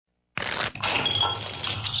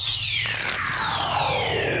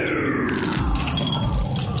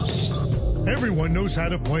everyone knows how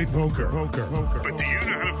to play poker. But do you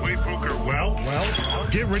know how to play poker well?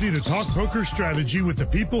 Get ready to talk poker strategy with the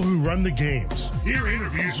people who run the games. Hear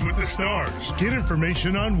interviews with the stars. Get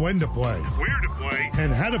information on when to play, where to play,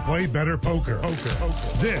 and how to play better poker.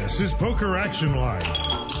 This is Poker Action Line,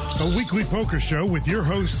 a weekly poker show with your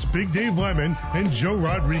hosts Big Dave Lemon and Joe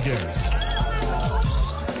Rodriguez.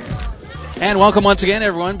 And welcome once again,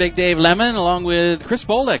 everyone. Big Dave Lemon along with Chris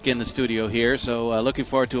Bolek in the studio here. So looking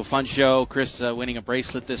forward to a fun show. Chris winning a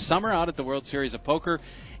bracelet this summer out at the World Series of Poker,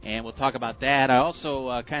 and we'll talk about that. I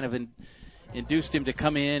also kind of induced him to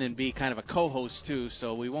come in and be kind of a co-host, too.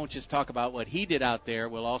 So we won't just talk about what he did out there.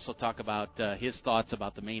 We'll also talk about his thoughts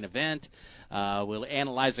about the main event. We'll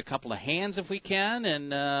analyze a couple of hands if we can, and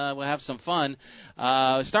we'll have some fun.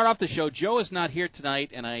 Start off the show. Joe is not here tonight,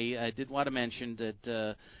 and I did want to mention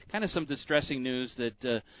that kind of some distressing news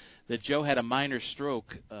that Joe had a minor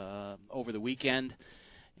stroke over the weekend.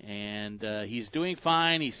 And he's doing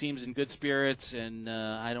fine. He seems in good spirits, and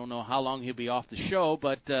I don't know how long he'll be off the show,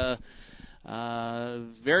 but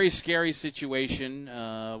very scary situation.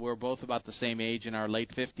 We're both about the same age, in our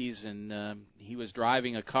late 50s, and he was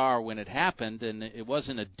driving a car when it happened, and it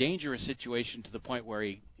wasn't a dangerous situation to the point where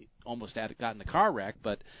he almost had gotten a car wreck,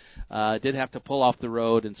 but did have to pull off the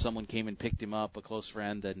road, and someone came and picked him up, a close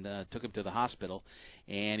friend, and took him to the hospital.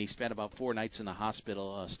 And he spent about 4 nights in the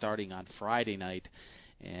hospital starting on Friday night.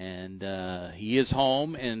 And he is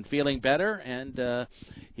home and feeling better, and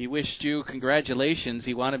he wished you congratulations.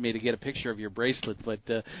 He wanted me to get a picture of your bracelet, but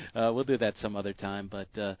we'll do that some other time. But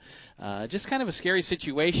just kind of a scary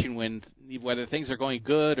situation when whether things are going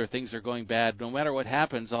good or things are going bad, no matter what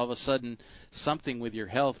happens, all of a sudden something with your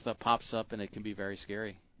health pops up, and it can be very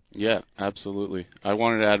scary. Yeah, absolutely. I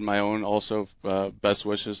wanted to add my own also best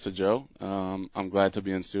wishes to Joe. I'm glad to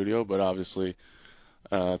be in studio, but obviously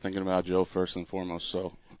thinking about Joe first and foremost,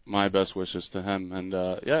 so my best wishes to him. And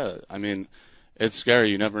yeah, I mean, it's scary.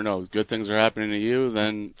 You never know. Good things are happening to you,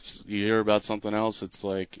 then you hear about something else. It's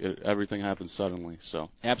like everything happens suddenly. So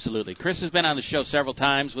absolutely. Chris has been on the show several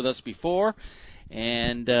times with us before,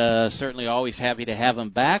 and certainly always happy to have him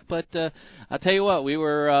back. But I'll tell you what, we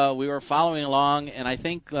were following along, and I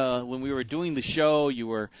think when we were doing the show, you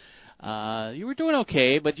were doing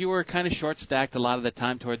okay, but you were kind of short-stacked a lot of the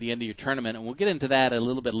time toward the end of your tournament, and we'll get into that a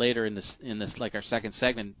little bit later in this like our second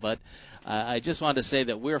segment. But I just wanted to say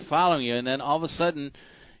that we're following you, and then all of a sudden,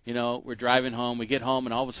 you know, we're driving home, we get home,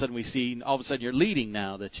 and all of a sudden we see, all of a sudden you're leading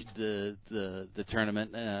now the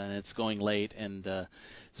tournament, and it's going late, and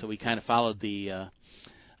so we kind of followed the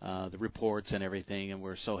reports and everything, and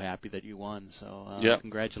we're so happy that you won. So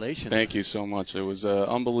congratulations. Thank you so much. It was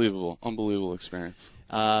unbelievable experience.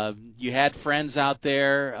 You had friends out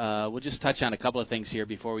there. We'll just touch on a couple of things here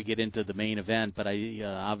before we get into the main event, but I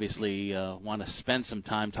obviously want to spend some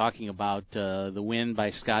time talking about the win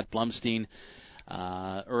by Scott Blumstein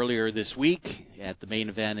earlier this week at the main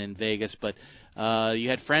event in Vegas. But you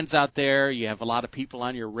had friends out there. You have a lot of people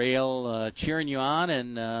on your rail cheering you on,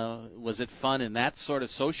 and was it fun in that sort of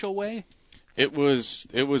social way? It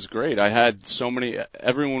was great. I had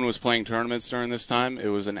everyone was playing tournaments during this time. It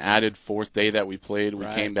was an added 4th day that we played, we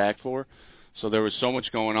came back for. So there was so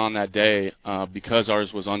much going on that day because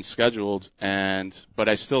ours was unscheduled, but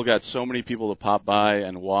I still got so many people to pop by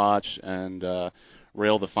and watch and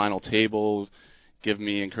rail the final table, give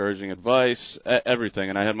me encouraging advice, everything.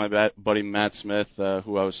 And I had my buddy Matt Smith,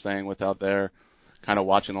 who I was staying with out there, kind of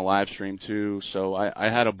watching the live stream too. So I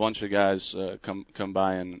had a bunch of guys come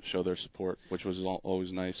by and show their support, which was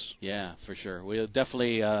always nice. Yeah, for sure. We'll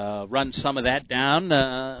definitely run some of that down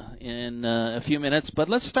in a few minutes. But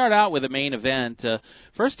let's start out with the main event.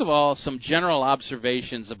 First of all, some general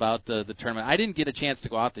observations about the tournament. I didn't get a chance to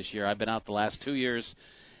go out this year. I've been out the last 2 years.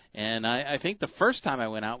 And I think the first time I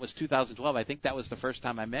went out was 2012. I think that was the first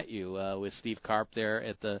time I met you with Steve Karp there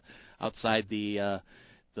at outside the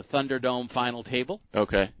Thunderdome final table.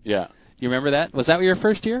 Okay, yeah. You remember that? Was that your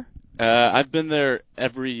first year? I've been there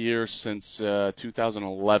every year since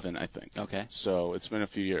 2011, I think. Okay. So it's been a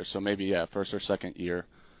few years. So maybe, first or second year.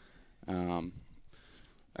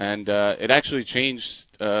 And it actually changed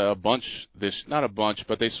a bunch. Not a bunch,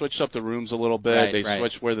 but they switched up the rooms a little bit. They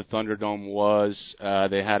switched where the Thunderdome was.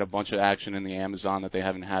 They had a bunch of action in the Amazon that they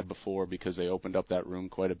haven't had before because they opened up that room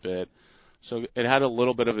quite a bit. So it had a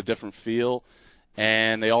little bit of a different feel.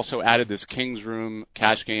 And they also added this King's Room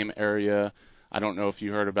cash game area. I don't know if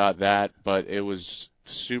you heard about that, but it was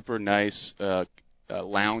super nice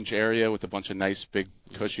lounge area with a bunch of nice big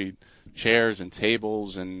cushy chairs and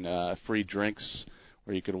tables and free drinks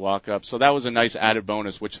where you could walk up. So that was a nice added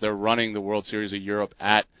bonus, which they're running the World Series of Europe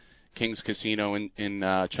at King's Casino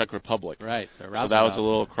in Czech Republic. Right. So that was a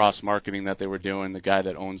little cross-marketing that they were doing. The guy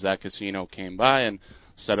that owns that casino came by and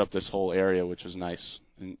set up this whole area, which was nice.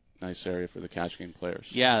 Nice area for the cash game players.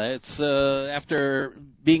 Yeah, it's after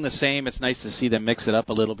being the same, it's nice to see them mix it up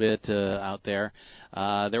a little bit out there.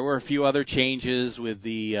 There were a few other changes with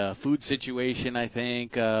the food situation, I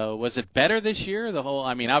think. Was it better this year?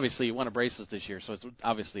 Obviously you won a bracelet this year, so it's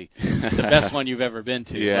obviously the best one you've ever been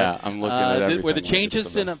to. Yeah, but, I'm looking at everything. Were the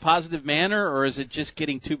changes in a positive manner, or is it just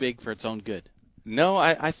getting too big for its own good? No,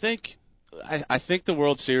 I think the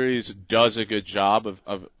World Series does a good job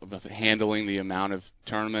of handling the amount of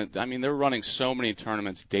tournament. I mean, they're running so many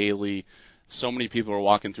tournaments daily. So many people are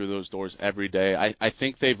walking through those doors every day. I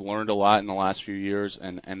think they've learned a lot in the last few years,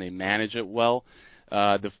 and they manage it well.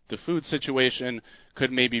 The food situation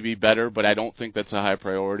could maybe be better, but I don't think that's a high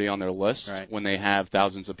priority on their list when they have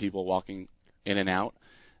thousands of people walking in and out.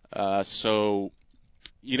 So,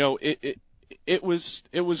 it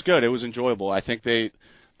was good. It was enjoyable. I think they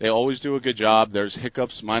always do a good job. There's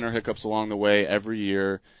minor hiccups along the way every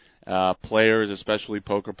year. Players, especially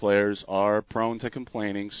poker players, are prone to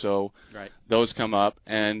complaining, so those come up.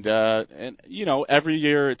 And every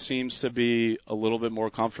year it seems to be a little bit more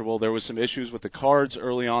comfortable. There was some issues with the cards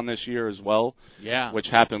early on this year as well, which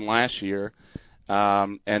happened last year.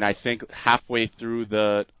 And I think halfway through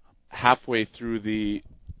the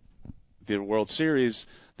World Series,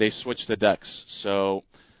 they switched the decks. So,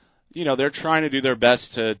 they're trying to do their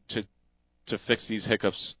best to fix these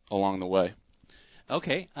hiccups along the way.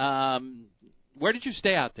 Okay. Where did you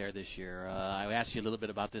stay out there this year? I asked you a little bit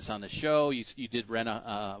about this on the show. You did rent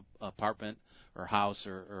a apartment or house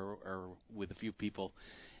or with a few people,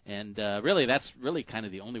 and really that's really kind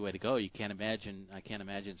of the only way to go. I can't imagine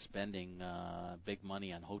spending big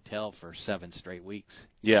money on hotel for 7 straight weeks.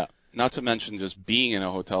 Yeah. Not to mention just being in a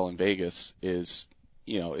hotel in Vegas is,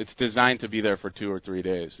 it's designed to be there for 2 or 3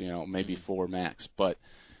 days, maybe 4 max. But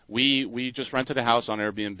we just rented a house on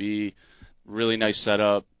Airbnb, really nice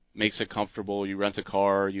setup, makes it comfortable. You rent a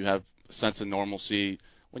car, you have a sense of normalcy.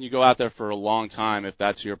 When you go out there for a long time, if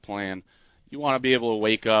that's your plan, you want to be able to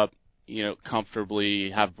wake up, comfortably,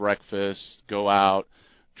 have breakfast, go out,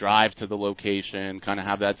 drive to the location, kind of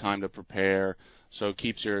have that time to prepare. So it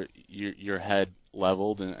keeps your head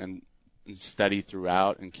leveled and steady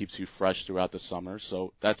throughout and keeps you fresh throughout the summer.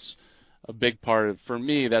 So that's a big part of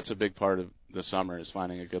the summer is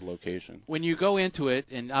finding a good location. When you go into it,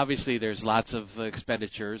 and obviously there's lots of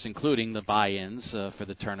expenditures, including the buy-ins for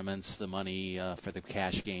the tournaments, the money for the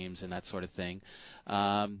cash games and that sort of thing,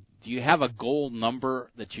 do you have a goal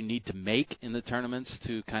number that you need to make in the tournaments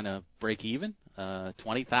to kind of break even?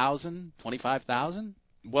 20,000, 25,000?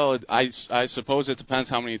 Well, I suppose it depends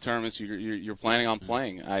how many tournaments you're planning on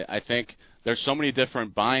playing. I think there's so many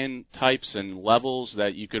different buy-in types and levels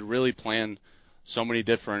that you could really plan so many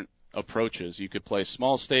different approaches. You could play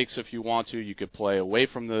small stakes if you want to. You could play away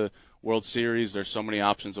from the World Series. There's so many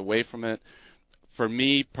options away from it. For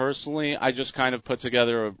me personally, I just kind of put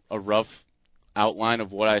together a rough outline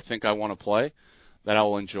of what I think I want to play that I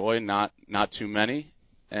will enjoy, not too many,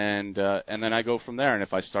 and then I go from there. And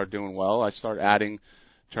if I start doing well, I start adding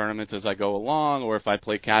tournaments as I go along, or if I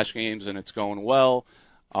play cash games and it's going well,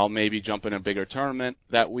 I'll maybe jump in a bigger tournament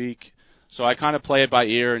that week. So I kind of play it by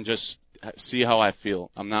ear and just see how I feel.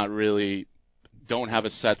 I'm not really, don't have a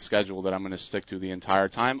set schedule that I'm going to stick to the entire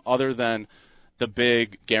time, other than the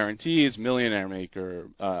big guarantees, Millionaire Maker,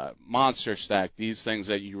 Monster Stack, these things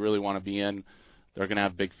that you really want to be in. They're going to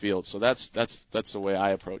have big fields. So that's the way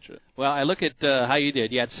I approach it. Well, I look at how you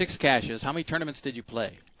did. You had 6 cashes. How many tournaments did you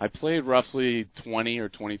play? I played roughly 20 or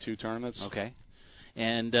 22 tournaments. Okay.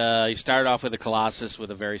 And you started off with a Colossus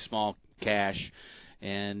with a very small cash.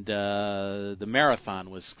 And the Marathon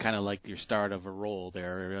was kind of like your start of a roll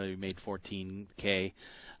there. You made $14K.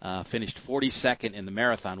 Finished 42nd in the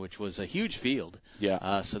Marathon, which was a huge field.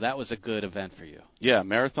 Yeah. So that was a good event for you. Yeah,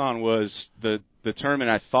 Marathon was the tournament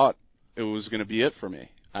I thought it was going to be it for me.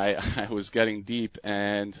 I was getting deep,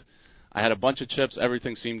 and I had a bunch of chips.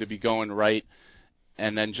 Everything seemed to be going right.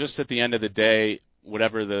 And then just at the end of the day,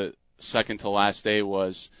 whatever the second to last day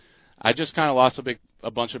was, I just kind of lost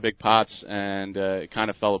a bunch of big pots, and it kind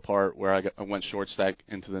of fell apart where I went short stack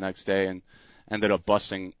into the next day and ended up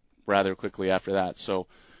busting rather quickly after that. So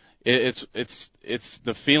it's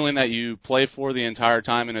the feeling that you play for the entire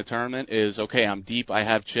time in a tournament is, okay, I'm deep, I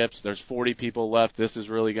have chips, there's 40 people left, this is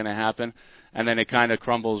really going to happen, and then it kind of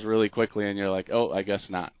crumbles really quickly, and you're like, oh, I guess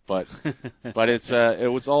not. But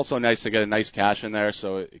it was also nice to get a nice cash in there,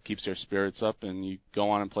 so it keeps your spirits up, and you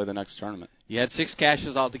go on and play the next tournament. You had 6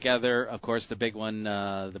 cashes altogether. Of course, the big one,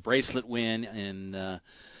 the bracelet win in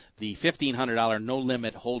the the $1,500 no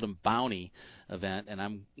limit Hold'em Bounty event, and I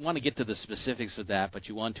want to get to the specifics of that. But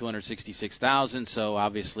you won $266,000, so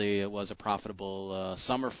obviously it was a profitable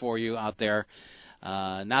summer for you out there.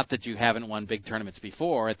 Not that you haven't won big tournaments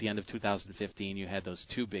before. At the end of 2015, you had those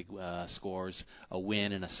two big scores, a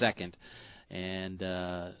win and a second, and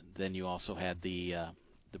then you also had the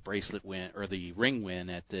bracelet win or the ring win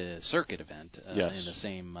at the circuit event in the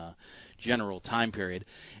same general time period.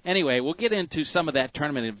 Anyway, we'll get into some of that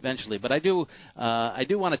tournament eventually, but I do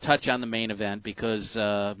want to touch on the main event because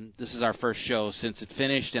this is our first show since it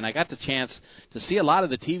finished, and I got the chance to see a lot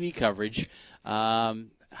of the TV coverage.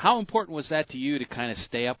 How important was that to you to kind of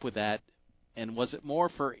stay up with that, and was it more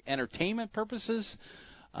for entertainment purposes,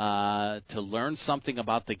 to learn something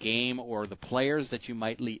about the game or the players that you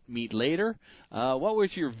might meet later? What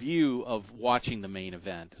was your view of watching the main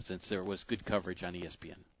event since there was good coverage on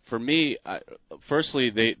ESPN? For me, firstly,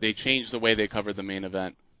 they changed the way they covered the main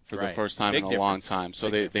event for the first time in a long time. So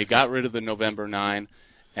they got rid of the November 9,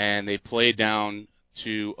 and they played down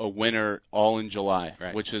to a winner all in July,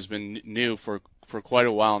 which has been new for quite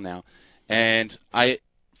a while now. And I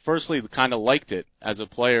firstly kind of liked it as a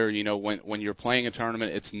player. You know, when you're playing a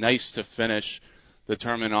tournament, it's nice to finish the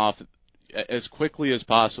tournament off as quickly as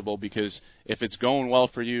possible, because if it's going well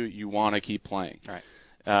for you, you want to keep playing.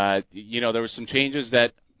 You know, there were some changes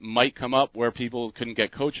that might come up where people couldn't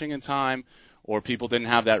get coaching in time, or people didn't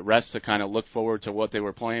have that rest to kind of look forward to what they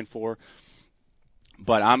were playing for.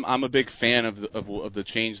 But I'm a big fan of the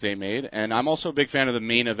change they made, and I'm also a big fan of the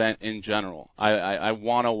main event in general. I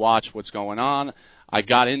want to watch what's going on. I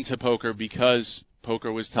got into poker because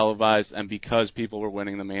poker was televised and because people were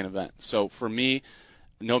winning the main event. So for me,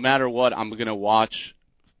 no matter what, I'm going to watch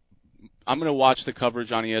the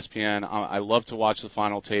coverage on ESPN. I love to watch the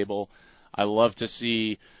final table. I love to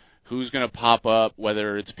see who's going to pop up,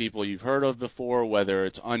 whether it's people you've heard of before, whether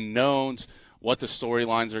it's unknowns, what the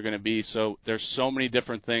storylines are going to be. So there's so many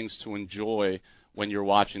different things to enjoy when you're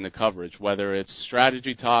watching the coverage, whether it's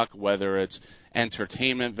strategy talk, whether it's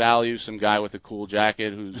entertainment value, some guy with a cool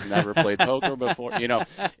jacket who's never played poker before. You know,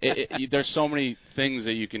 there's so many things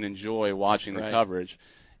that you can enjoy watching the coverage.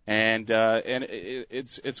 And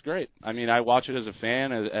it's great. I mean, I watch it as a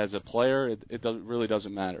fan, as a player. It really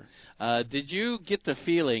doesn't matter. Did you get the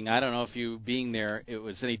feeling? I don't know if you being there, it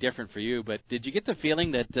was any different for you, but did you get the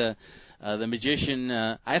feeling that the magician?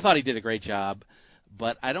 I thought he did a great job,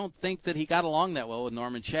 but I don't think that he got along that well with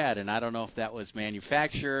Norman Chad, and I don't know if that was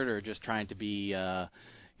manufactured or just trying to be,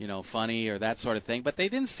 funny or that sort of thing. But they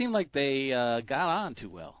didn't seem like they got on too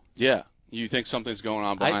well. Yeah. You think something's going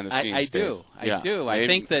on behind the scenes? I do. I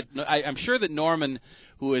think that I'm sure that Norman,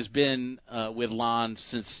 who has been with Lon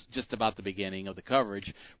since just about the beginning of the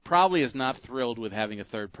coverage, probably is not thrilled with having a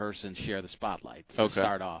third person share the spotlight to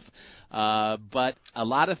start off. But a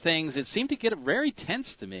lot of things, it seemed to get very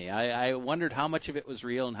tense to me. I wondered how much of it was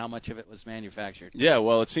real and how much of it was manufactured. Yeah,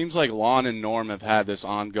 well, it seems like Lon and Norm have had this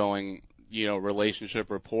ongoing, relationship,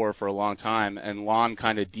 rapport for a long time, and Lon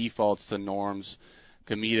kind of defaults to Norm's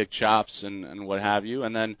comedic chops and what have you,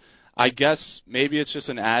 and then I guess maybe it's just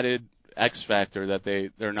an added X factor that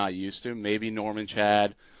they're not used to. Maybe Norman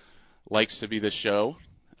Chad likes to be the show,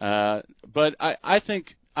 but I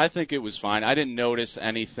think it was fine. I didn't notice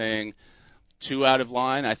anything too out of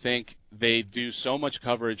line. I think they do so much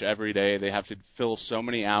coverage every day. They have to fill so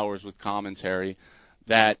many hours with commentary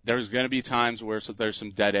that there's going to be times where there's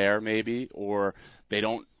some dead air maybe, or they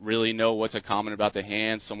don't really know what to comment about the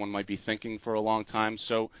hand. Someone might be thinking for a long time.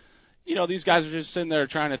 So, these guys are just sitting there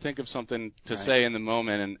trying to think of something to say in the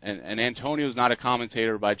moment. And Antonio's not a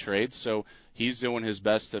commentator by trade, so he's doing his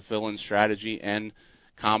best to fill in strategy and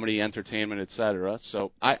comedy, entertainment, etc.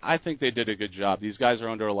 So I think they did a good job. These guys are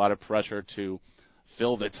under a lot of pressure to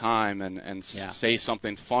fill the time and say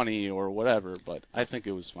something funny or whatever, but I think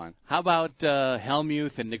it was fine. How about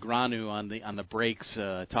Hellmuth and Negreanu on the breaks,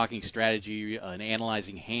 talking strategy and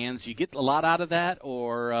analyzing hands? You get a lot out of that,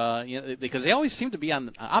 or because they always seem to be on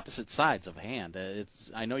the opposite sides of a hand.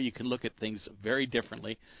 I know you can look at things very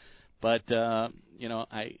differently, but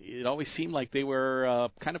it always seemed like they were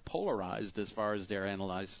kind of polarized as far as their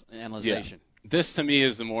analyzation. Yeah. This, to me,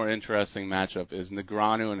 is the more interesting matchup, is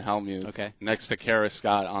Negreanu and Hellmuth next to Kara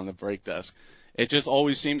Scott on the break desk. It just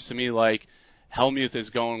always seems to me like Hellmuth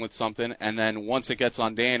is going with something, and then once it gets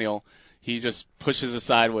on Daniel, he just pushes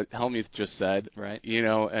aside what Hellmuth just said,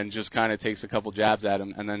 and just kind of takes a couple jabs at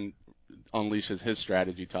him and then unleashes his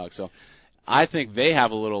strategy talk. So I think they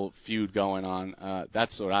have a little feud going on.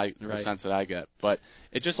 That's what the sense that I get. But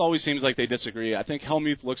it just always seems like they disagree. I think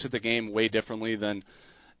Hellmuth looks at the game way differently than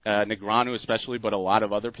Negreanu especially, but a lot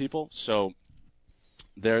of other people. So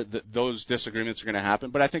those disagreements are going to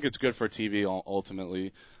happen. But I think it's good for TV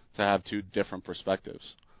ultimately to have two different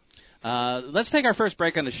perspectives. Let's take our first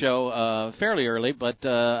break on the show fairly early, but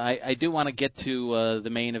I do want to get to the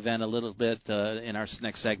main event a little bit in our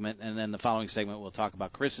next segment, and then the following segment we'll talk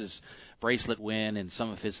about Chris's bracelet win and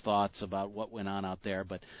some of his thoughts about what went on out there.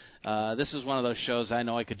 But this is one of those shows I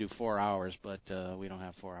know I could do 4 hours, but we don't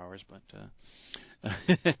have 4 hours, but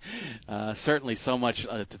certainly so much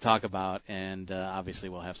to talk about, and obviously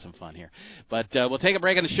we'll have some fun here. But we'll take a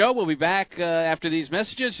break on the show. We'll be back after these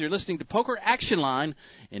messages. You're listening to Poker Action Line,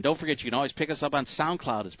 and don't forget you can always pick us up on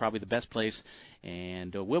SoundCloud. It's probably the best place,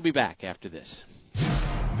 and we'll be back after this.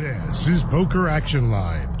 This is Poker Action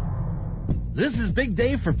Line. This is Big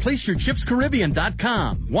Dave for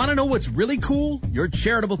PlaceYourChipsCaribbean.com. Want to know what's really cool? Your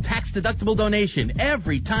charitable tax-deductible donation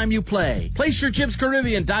every time you play.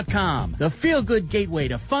 PlaceYourChipsCaribbean.com, the feel-good gateway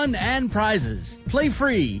to fun and prizes. Play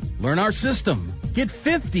free. Learn our system. Get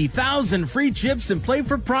 50,000 free chips and play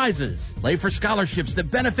for prizes. Play for scholarships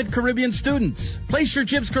that benefit Caribbean students.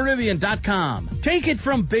 PlaceYourChipsCaribbean.com. Take it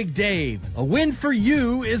from Big Dave. A win for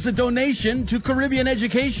you is a donation to Caribbean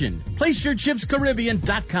education.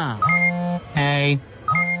 PlaceYourChipsCaribbean.com. Hey,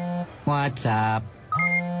 what's up?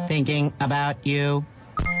 Thinking about you.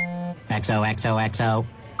 XOXOXO.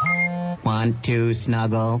 1, 2,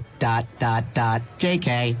 snuggle. ...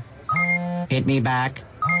 JK. Hit me back.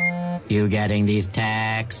 You getting these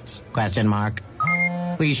texts? ?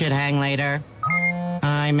 We should hang later.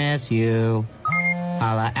 I miss you.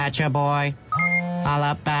 Holla at ya, boy.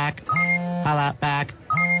 Holla back. Holla back.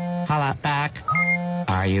 Holla back.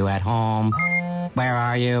 Are you at home? Where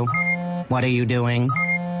are you? What are you doing?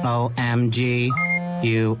 OMG.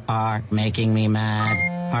 You are making me mad.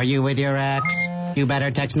 Are you with your ex? You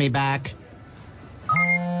better text me back.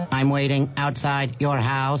 I'm waiting outside your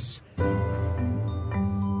house.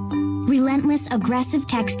 Relentless, aggressive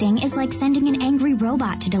texting is like sending an angry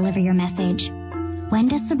robot to deliver your message. When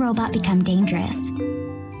does the robot become dangerous?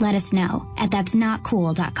 Let us know at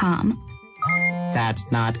that'snotcool.com.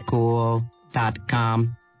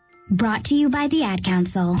 That'snotcool.com. Brought to you by the Ad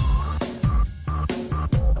Council.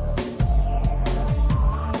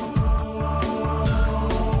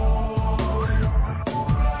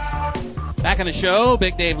 Back on the show,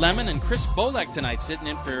 Big Dave Lemon and Chris Bolek tonight sitting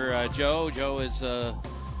in for Joe. Joe is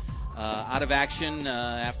out of action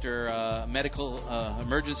after a medical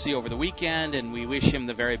emergency over the weekend, and we wish him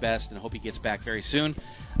the very best and hope he gets back very soon.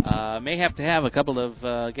 May have to have a couple of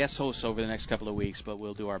guest hosts over the next couple of weeks, but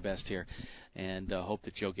we'll do our best here and hope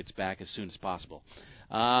that Joe gets back as soon as possible.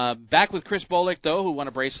 Back with Chris Bolek, though, who won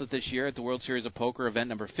a bracelet this year at the World Series of Poker event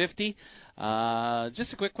number 50.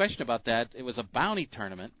 Just a quick question about that. It was a bounty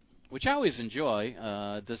tournament, which I always enjoy.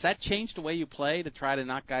 Does that change the way you play to try to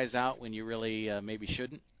knock guys out when you really maybe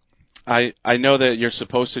shouldn't? I know that you're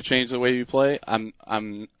supposed to change the way you play. I'm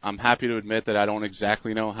happy to admit that I don't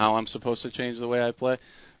exactly know how I'm supposed to change the way I play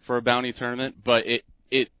for a bounty tournament, but it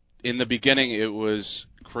in the beginning it was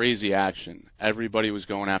crazy action. Everybody was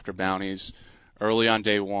going after bounties. Early on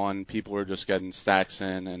day one, people were just getting stacks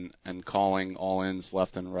in and calling all-ins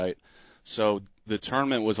left and right. So the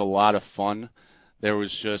tournament was a lot of fun. There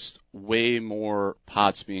was just way more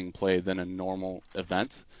pots being played than a normal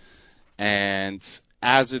event. And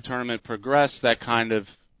as the tournament progressed, that kind of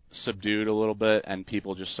subdued a little bit, and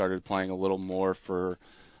people just started playing a little more for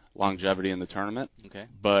longevity in the tournament. Okay.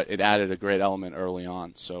 But it added a great element early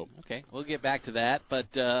on. So okay, we'll get back to that. But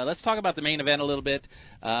let's talk about the main event a little bit.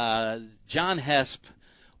 John Hesp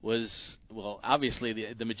was, well, obviously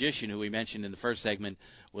the magician who we mentioned in the first segment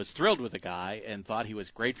was thrilled with the guy and thought he was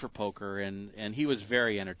great for poker, and he was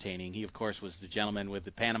very entertaining. He, of course, was the gentleman with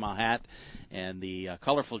the Panama hat and the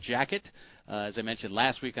colorful jacket. As I mentioned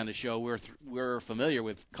last week on the show, we're familiar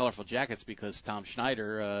with colorful jackets because Tom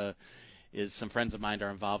Schneider some friends of mine are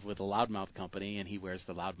involved with a Loudmouth company, and he wears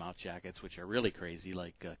the Loudmouth jackets, which are really crazy,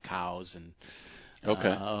 like cows and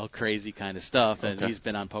crazy kind of stuff. And he's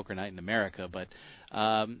been on Poker Night in America. But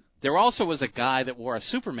there also was a guy that wore a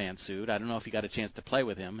Superman suit. I don't know if you got a chance to play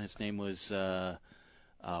with him. His name was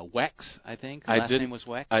Wex, I think. Last name was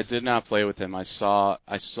Wex. I did not play with him. I saw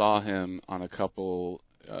him on a couple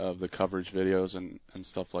of the coverage videos and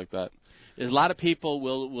stuff like that. A lot of people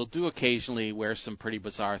will do occasionally wear some pretty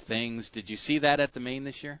bizarre things. Did you see that at the main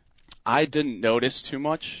this year? I didn't notice too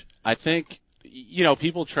much. I think,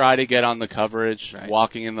 people try to get on the coverage, right,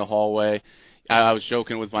 walking in the hallway. I was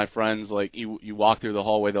joking with my friends, like, you walk through the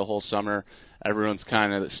hallway the whole summer, everyone's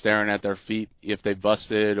kind of staring at their feet if they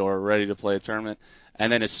busted or are ready to play a tournament. And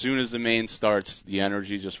then as soon as the main starts, the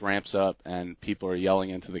energy just ramps up, and people are yelling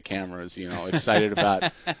into the cameras, excited about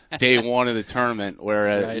day one of the tournament,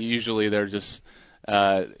 whereas usually they're just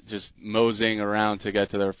just moseying around to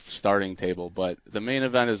get to their starting table. But the main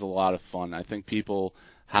event is a lot of fun. I think people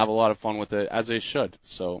have a lot of fun with it, as they should.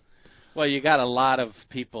 So. Well, you got a lot of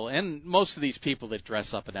people, and most of these people that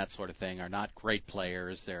dress up and that sort of thing are not great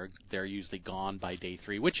players. They're usually gone by day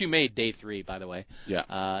 3, which you made day 3, by the way,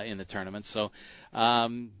 in the tournament. So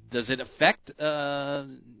does it affect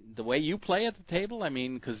the way you play at the table? I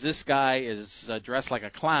mean, because this guy is dressed like a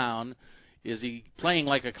clown. Is he playing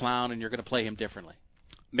like a clown, and you're going to play him differently?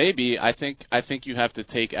 Maybe. I think you have to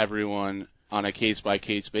take everyone on a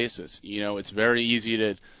case-by-case basis. You know, it's very easy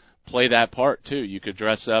to play that part too. You could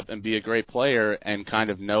dress up and be a great player and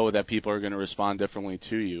kind of know that people are going to respond differently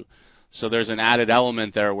to you. So there's an added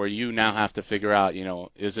element there where you now have to figure out, you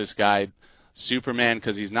know, is this guy Superman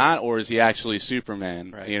because he's not, or is he actually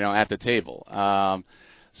Superman, right, you know, at the table?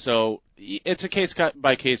 So it's a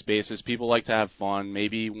case-by-case basis. People like to have fun.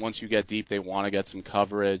 Maybe once you get deep, they want to get some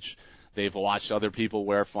coverage. They've watched other people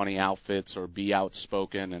wear funny outfits or be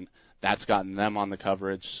outspoken, and that's gotten them on the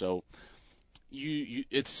coverage. So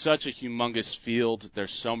it's such a humongous field.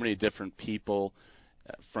 There's so many different people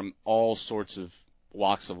from all sorts of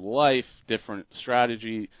walks of life, different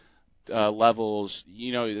strategy levels.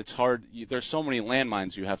 You know, it's hard. There's so many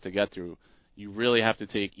landmines you have to get through. You really have to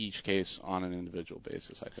take each case on an individual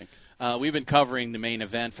basis, I think. We've been covering the main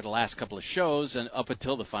event for the last couple of shows and up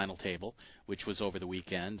until the final table, which was over the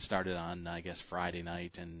weekend. Started on, I guess, Friday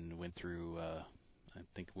night and went through,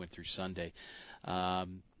 Sunday.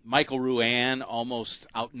 Michael Ruane almost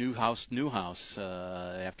out Newhouse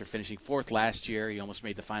after finishing 4th last year. He almost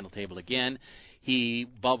made the final table again. He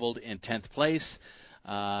bubbled in 10th place.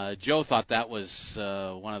 Joe thought that was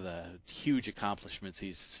one of the huge accomplishments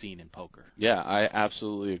he's seen in poker. Yeah, I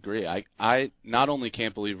absolutely agree. I not only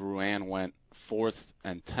can't believe Ruane went 4th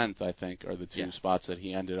and 10th, I think, are the two spots that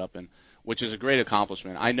he ended up in, which is a great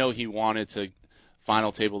accomplishment. I know he wanted to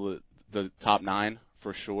final table the top 9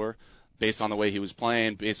 for sure, based on the way he was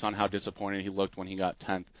playing, based on how disappointed he looked when he got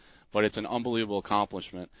 10th. But it's an unbelievable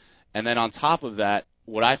accomplishment. And then on top of that,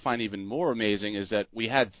 what I find even more amazing is that we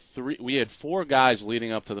had 4 guys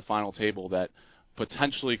leading up to the final table that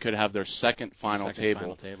potentially could have their second final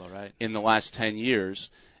table right, in the last 10 years.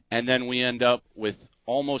 And then we end up with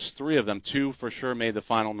almost 3 of them. 2 for sure made the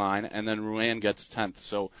final 9, and then Ruane gets 10th.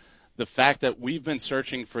 So the fact that we've been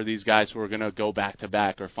searching for these guys who are going to go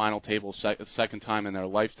back-to-back or final table second time in their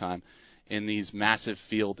lifetime in these massive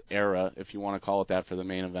field era, if you want to call it that, for the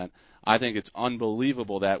main event, I think it's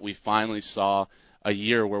unbelievable that we finally saw a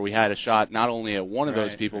year where we had a shot not only at one of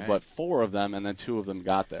those people, but 4 of them, and then 2 of them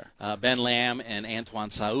got there. Ben Lamb and Antoine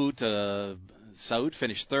Saout. Saout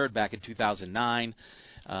finished 3rd back in 2009,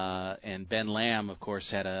 and Ben Lamb, of course,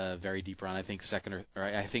 had a very deep run. I think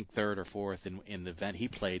 3rd or 4th in the event he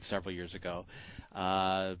played several years ago.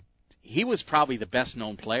 He was probably the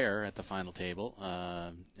best-known player at the final table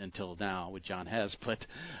until now with John Hess. But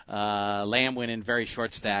Lamb went in very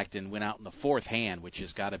short-stacked and went out in the 4th hand, which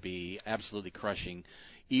has got to be absolutely crushing,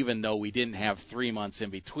 even though we didn't have 3 months in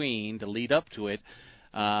between to lead up to it.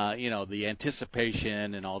 The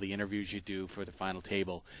anticipation and all the interviews you do for the final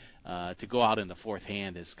table, to go out in the 4th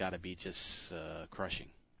hand has got to be just crushing.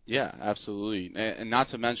 Yeah, absolutely. And not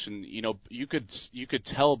to mention, you could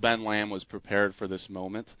tell Ben Lamb was prepared for this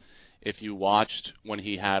moment. If you watched when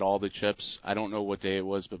he had all the chips, I don't know what day it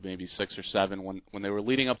was, but maybe 6 or 7, when they were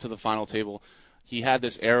leading up to the final table, he had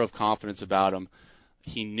this air of confidence about him.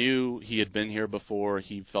 He knew he had been here before.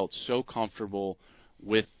 He felt so comfortable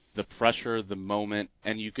with the pressure, the moment,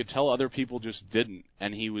 and you could tell other people just didn't.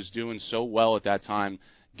 And he was doing so well at that time,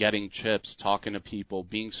 getting chips, talking to people,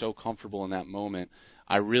 being so comfortable in that moment.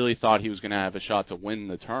 I really thought he was going to have a shot to win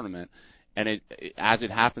the tournament. And as it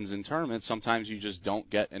happens in tournaments, sometimes you just don't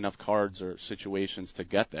get enough cards or situations to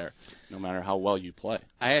get there, no matter how well you play.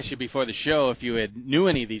 I asked you before the show if you knew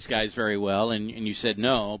any of these guys very well, and you said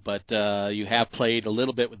no, but you have played a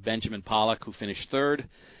little bit with Benjamin Pollock, who finished 3rd,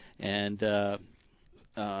 and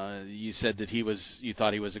you said that you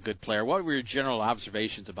thought he was a good player. What were your general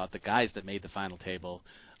observations about the guys that made the final table,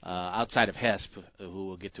 outside of Hesp, who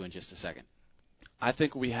we'll get to in just a second? I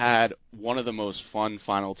think we had one of the most fun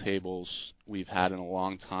final tables we've had in a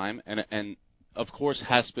long time, and of course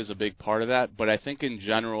Hesp is a big part of that. But I think in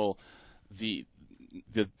general, the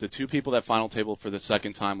 2 people that final table for the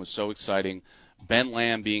second time was so exciting. Ben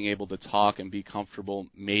Lamb being able to talk and be comfortable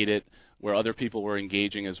made it where other people were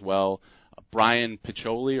engaging as well. Brian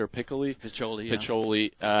Piccoli,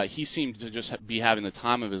 he seemed to just be having the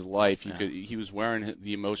time of his life. He was wearing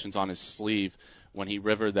the emotions on his sleeve, when he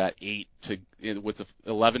rivered that 8 with the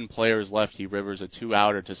 11 players left, he rivers a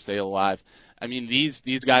 2-outer to stay alive. I mean,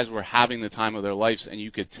 these guys were having the time of their lives, and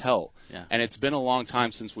you could tell. Yeah. And it's been a long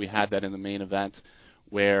time since we had that in the main event,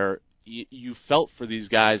 where you felt for these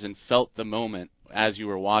guys and felt the moment as you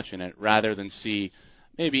were watching it, rather than see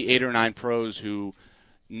maybe 8 or 9 pros who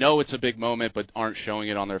know it's a big moment but aren't showing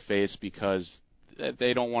it on their face because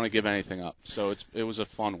they don't want to give anything up. So it was a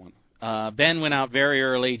fun one. Ben went out very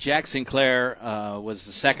early. Jack Sinclair was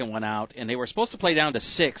the second one out, and they were supposed to play down to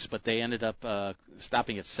 6, but they ended up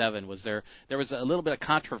stopping at 7. There was a little bit of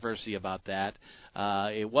controversy about that.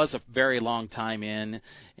 It was a very long time in,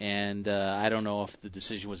 and I don't know if the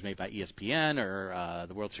decision was made by ESPN or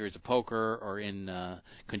the World Series of Poker or in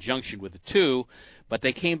conjunction with the two, but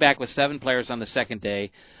they came back with 7 players on the second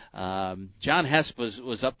day. John Hesp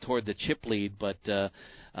was up toward the chip lead, but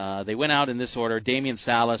they went out in this order: Damian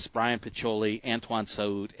Salas, Brian Piccoli, Antoine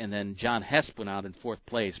Saoud, and then John Hesp went out in 4th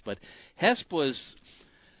place. But Hesp was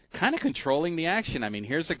kind of controlling the action. I mean,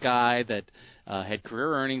 here's a guy that had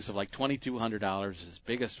career earnings of like $2,200. His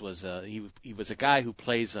biggest was he was a guy who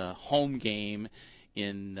plays a home game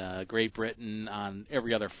in Great Britain on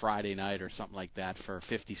every other Friday night or something like that for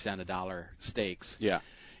 50 cents a dollar stakes. Yeah.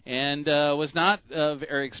 And was not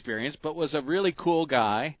very experienced, but was a really cool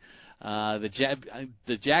guy.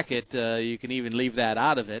 The jacket, you can even leave that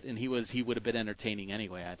out of it, and he would have been entertaining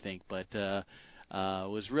anyway, I think. But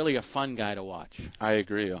was really a fun guy to watch. I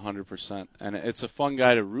agree 100%, and it's a fun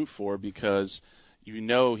guy to root for because you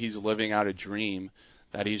know he's living out a dream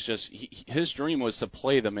that his dream was to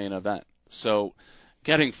play the main event. So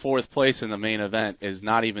getting 4th place in the main event is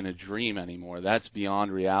not even a dream anymore. That's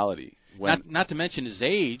beyond reality. Not to mention his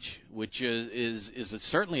age, which is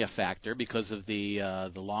certainly a factor because of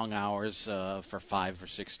the long hours for 5 or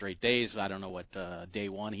 6 straight days. I don't know what day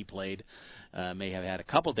 1 he played. May have had a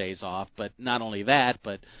couple days off, but not only that,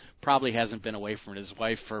 but probably hasn't been away from his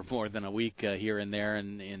wife for more than a week here and there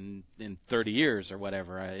in 30 years or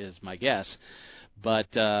whatever is my guess. But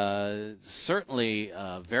certainly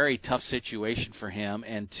a very tough situation for him,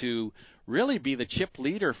 and to really be the chip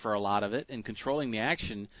leader for a lot of it and controlling the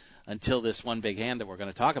action until this one big hand that we're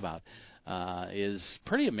going to talk about is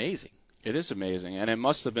pretty amazing. It is amazing, and it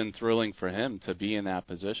must have been thrilling for him to be in that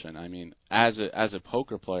position. I mean, as a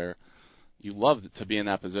poker player, you love to be in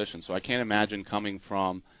that position. So I can't imagine coming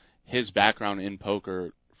from his background in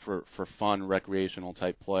poker for fun, recreational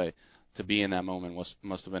type play to be in that moment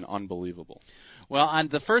must have been unbelievable. Well, on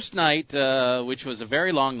the first night, which was a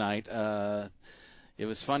very long night, it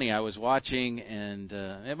was funny. I was watching, and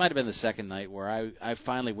it might have been the second night where I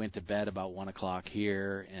finally went to bed about 1 o'clock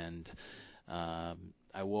here, and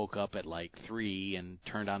I woke up at like 3 and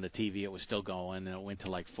turned on the TV. It was still going, and it went to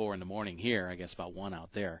like 4 in the morning here, I guess about 1 out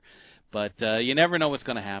there. But you never know what's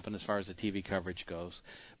going to happen as far as the TV coverage goes.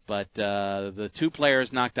 But the 2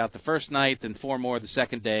 players knocked out the first night, and 4 more the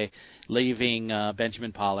second day, leaving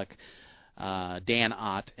Benjamin Pollock, Dan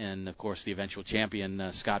Ott, and, of course, the eventual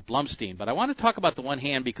champion, Scott Blumstein. But I want to talk about the one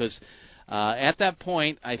hand because at that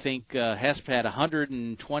point, I think Hesp had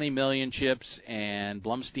 120 million chips, and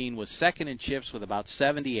Blumstein was second in chips with about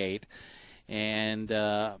 78. And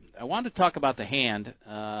I wanted to talk about the hand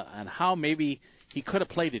and how maybe he could have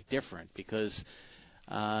played it different because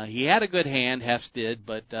he had a good hand, Hesp did,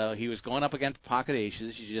 but he was going up against pocket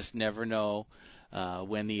aces. You just never know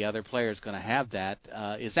when the other player is going to have that.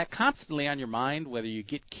 Is that constantly on your mind, whether you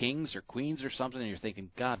get kings or queens or something, and you're thinking,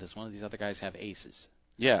 God, does one of these other guys have aces?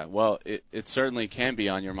 Yeah, well, it certainly can be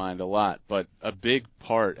on your mind a lot, but a big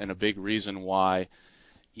part and a big reason why,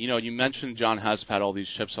 you mentioned John Hesp had all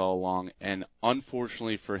these chips all along, and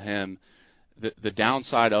unfortunately for him, the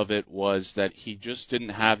downside of it was that he just didn't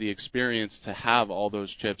have the experience to have all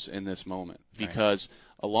those chips in this moment. Because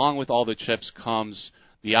along with all the chips comes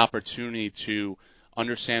the opportunity to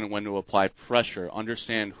understand when to apply pressure,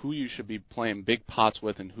 understand who you should be playing big pots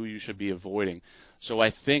with and who you should be avoiding. So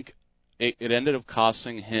I think it ended up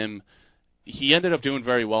costing him. He ended up doing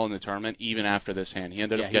very well in the tournament, even after this hand. He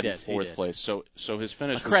ended up getting 4th place. So his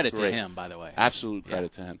finish was credit great. to him, by the way. Absolute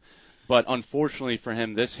credit to him. But unfortunately for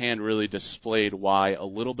him, this hand really displayed why a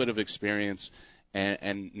little bit of experience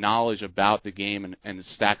and knowledge about the game and the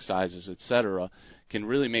stack sizes, etc., can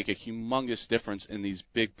really make a humongous difference in these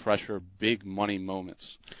big pressure, big money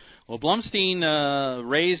moments. Well, Blumstein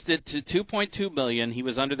raised it to $2.2 million. He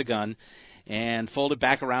was under the gun and folded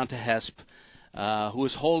back around to Hesp, who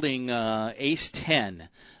was holding ace-10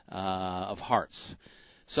 of hearts.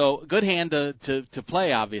 So good hand to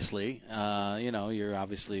play, obviously. You're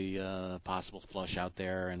obviously possible flush out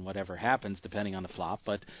there and whatever happens depending on the flop.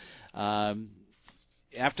 But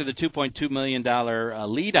after the $2.2 million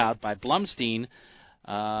lead out by Blumstein,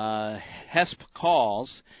 Hesp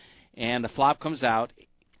calls, and the flop comes out,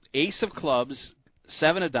 ace of clubs,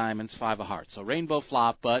 7 of diamonds, 5 of hearts. So rainbow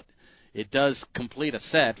flop, but it does complete a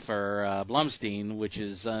set for Blumstein, which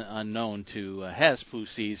is unknown to Hesp, who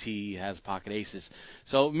sees he has pocket aces.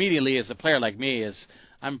 So immediately, as a player like me,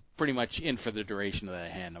 I'm pretty much in for the duration of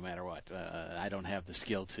that hand, no matter what. I don't have the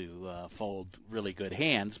skill to fold really good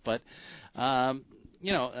hands, but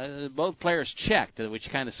both players checked, which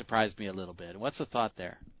kind of surprised me a little bit. What's the thought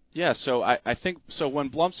there? Yeah, so I think so. When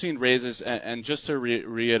Blumstein raises, and just to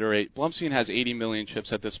reiterate, Blumstein has 80 million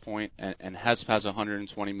chips at this point, and Hesp has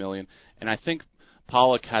 120 million, and I think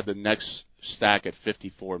Pollock had the next stack at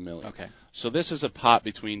 54 million. Okay. So this is a pot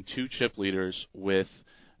between 2 chip leaders with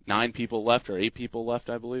 9 people left or 8 people left,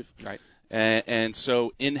 I believe. Right. And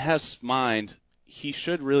so in Hesp's mind, he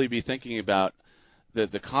should really be thinking about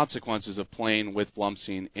the consequences of playing with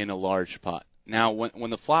Blumstein in a large pot. Now,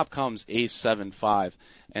 when the flop comes ace 7-5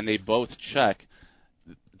 and they both check,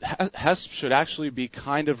 Hesp should actually be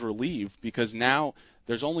kind of relieved because now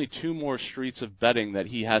there's only 2 more streets of betting that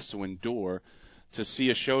he has to endure to see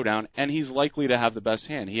a showdown, and he's likely to have the best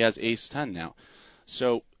hand. He has ace 10 now.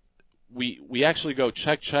 So we actually go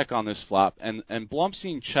check on this flop, and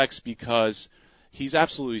Blumstein checks because he's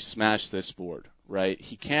absolutely smashed this board, right?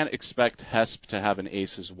 He can't expect Hesp to have an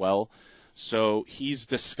ace as well. So he's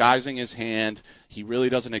disguising his hand. He really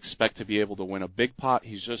doesn't expect to be able to win a big pot.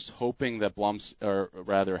 He's just hoping that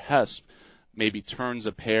Hesp maybe turns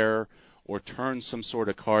a pair or turns some sort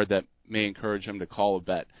of card that may encourage him to call a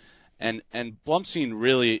bet. And Blumstein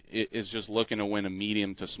really is just looking to win a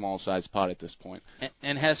medium to small size pot at this point.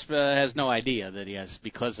 And Hesp has no idea that he has,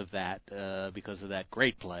 because of that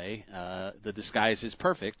great play, the disguise is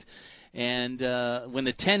perfect. And when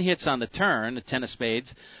the 10 hits on the turn, the 10 of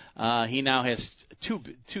spades, he now has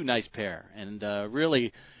two nice pair, and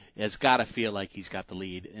really has got to feel like he's got the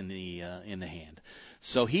lead in the hand.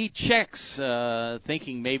 So he checks,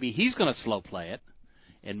 thinking maybe he's going to slow play it,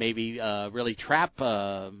 and maybe really trap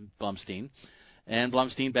Blumstein. And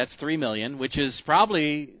Blumstein bets $3 million, which is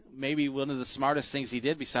probably maybe one of the smartest things he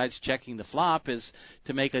did besides checking the flop, is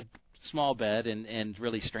to make a small bet and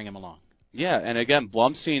really string him along. Yeah, and again,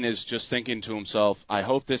 Blumstein is just thinking to himself, I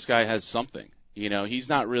hope this guy has something. You know, he's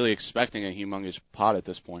not really expecting a humongous pot at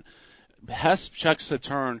this point. Hesp checks the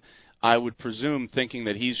turn, I would presume, thinking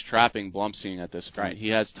that he's trapping Blumstein at this point. Right. He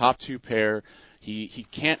has top 2 pair. He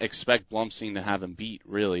can't expect Blumstein to have him beat,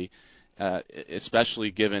 really,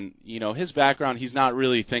 especially given, his background. He's not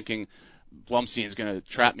really thinking Blumstein is going to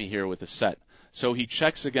trap me here with a set. So he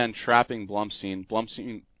checks again, trapping Blumstein.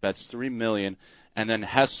 Blumstein bets $3 million. And then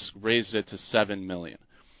Hesp raises it to $7 million.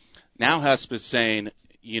 Now Hesp is saying,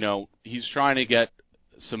 he's trying to get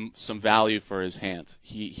some value for his hand.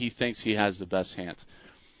 He thinks he has the best hand.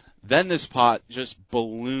 Then this pot just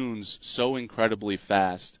balloons so incredibly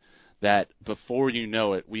fast that before you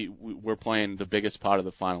know it, we're playing the biggest pot of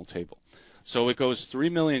the final table. So it goes 3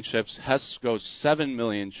 million chips, Hesp goes 7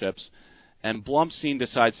 million chips, and Blumstein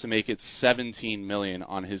decides to make it 17 million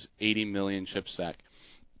on his 80 million chip stack.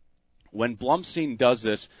 When Blumstein does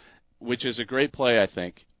this, which is a great play, I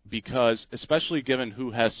think, because especially given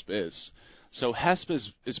who Hesp is. So Hesp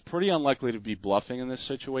is pretty unlikely to be bluffing in this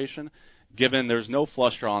situation, given there's no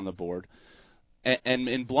flush draw on the board. And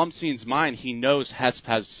in Blumstein's mind, he knows Hesp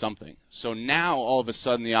has something. So now, all of a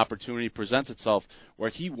sudden, the opportunity presents itself where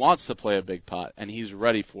he wants to play a big pot, and he's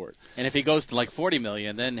ready for it. And if he goes to like 40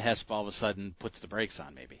 million, then Hesp all of a sudden puts the brakes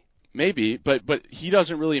on, maybe. Maybe, but he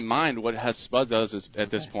doesn't really mind what Hesp does at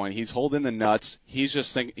this point. He's holding the nuts. He's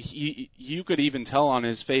just thinking. You could even tell on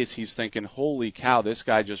his face he's thinking, "Holy cow, this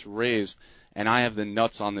guy just raised, and I have the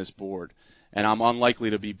nuts on this board, and I'm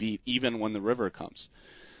unlikely to be beat even when the river comes."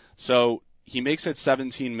 So he makes it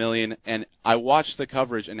 17 million, and I watched the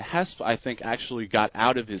coverage, and Hesp, I think, actually got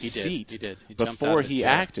out of his seat He did. before he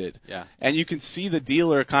acted. Yeah. And you can see the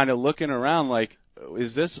dealer kind of looking around like,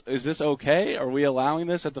 Is this okay? Are we allowing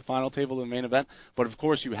this at the final table of the main event? But of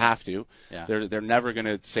course you have to. Yeah. They're never going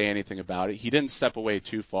to say anything about it. He didn't step away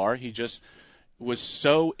too far. He just was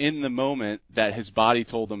so in the moment that his body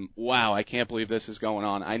told him, "Wow, I can't believe this is going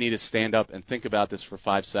on. I need to stand up and think about this for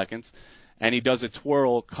 5 seconds." And he does a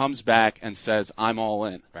twirl, comes back, and says, "I'm all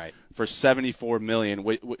in." Right. For 74 million,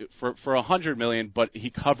 for 100 million, but he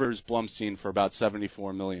covers Blumstein for about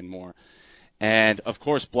 74 million more. And, of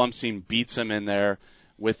course, Blumstein beats him in there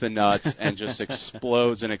with the nuts and just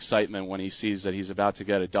explodes in excitement when he sees that he's about to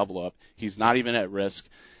get a double up. He's not even at risk.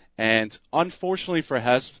 And unfortunately for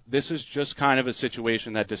Hesp, this is just kind of a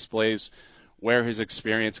situation that displays where his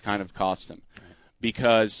experience kind of cost him. Right.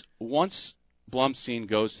 Because once Blumstein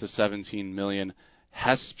goes to $17 million,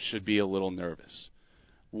 Hesp should be a little nervous.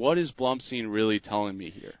 What is Blumstein really telling me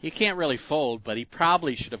here? He can't really fold, but he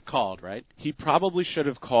probably should have called, right? He probably should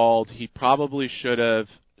have called. He probably should have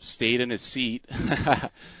stayed in his seat.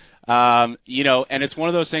 And it's one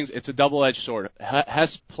of those things, it's a double-edged sword.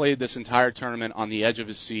 Hesp played this entire tournament on the edge of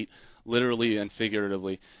his seat, literally and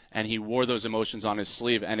figuratively, and he wore those emotions on his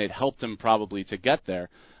sleeve, and it helped him probably to get there.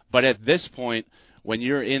 But at this point, when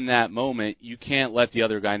you're in that moment, you can't let the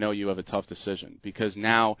other guy know you have a tough decision, because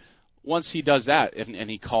now, once he does that and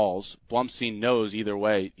he calls, Blumstein knows either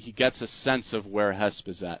way. He gets a sense of where Hesp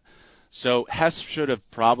is at. So Hesp should have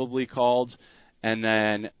probably called and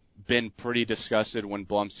then been pretty disgusted when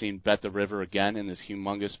Blumstein bet the river again in this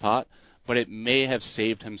humongous pot, but it may have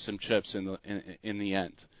saved him some chips in the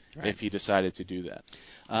end, right, if he decided to do that.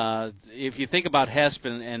 If you think about Hesp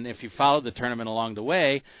and if you followed the tournament along the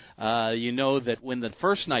way, you know that when the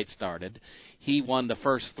first night started, he won the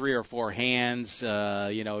first 3 or 4 hands.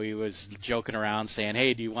 He was joking around saying,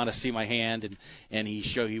 "Hey, do you want to see my hand?" And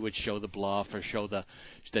he would show the bluff or show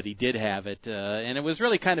that he did have it. And it was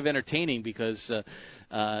really kind of entertaining because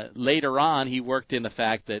later on he worked in the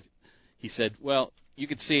fact that he said, "Well, you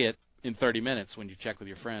could see it in 30 minutes when you check with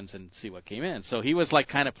your friends and see what came in." So he was like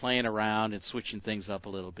kind of playing around and switching things up a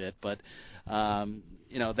little bit. But,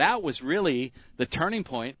 that was really the turning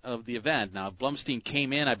point of the event. Now, Blumstein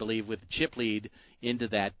came in, I believe, with a chip lead into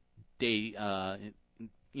that day,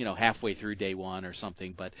 halfway through day one or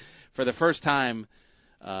something. But for the first time,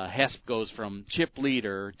 Hesp goes from chip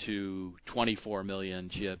leader to 24 million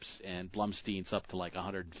chips, and Blumstein's up to like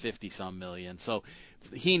 150-some million. So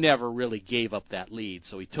he never really gave up that lead.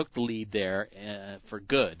 So he took the lead there for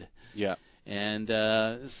good. Yeah. And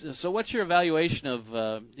so what's your evaluation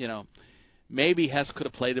of, maybe Hesp could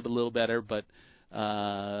have played it a little better, but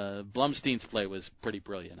Blumstein's play was pretty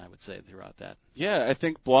brilliant, I would say, throughout that. Yeah, I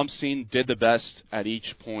think Blumstein did the best at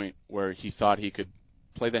each point where he thought he could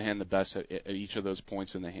play the hand the best at each of those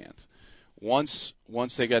points in the hand. Once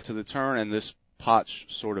they get to the turn and this pot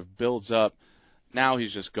sort of builds up, now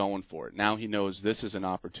he's just going for it. Now he knows this is an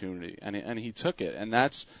opportunity, and he took it. And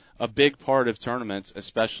that's a big part of tournaments,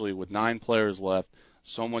 especially with 9 players left,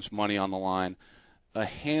 so much money on the line. A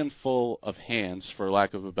handful of hands, for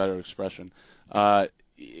lack of a better expression, are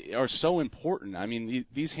so important. I mean,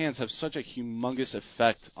 these hands have such a humongous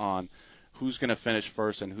effect on who's going to finish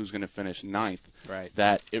first and who's going to finish ninth, right,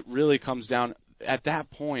 that it really comes down, at that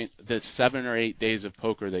point, the 7 or 8 days of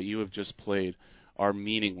poker that you have just played are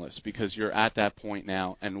meaningless because you're at that point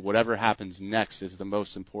now, and whatever happens next is the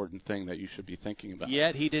most important thing that you should be thinking about.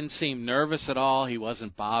 Yet he didn't seem nervous at all. He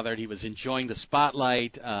wasn't bothered. He was enjoying the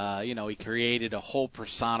spotlight. He created a whole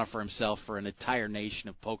persona for himself for an entire nation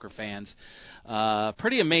of poker fans.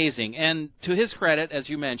 Pretty amazing. And to his credit, as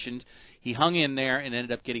you mentioned, he hung in there and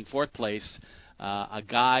ended up getting 4th place. A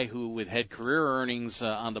guy who had career earnings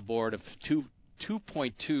on the board of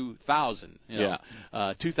 2.2 thousand,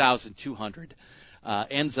 2,200.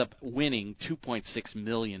 Ends up winning $2.6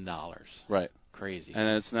 million. Right. Crazy.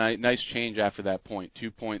 And it's a nice change after that point.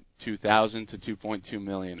 2.2 thousand to 2.2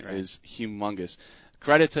 million is humongous.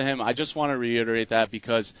 Credit to him. I just want to reiterate that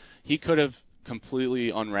because he could have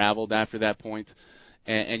completely unraveled after that point,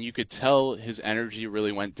 and you could tell his energy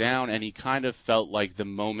really went down, and he kind of felt like the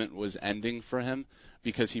moment was ending for him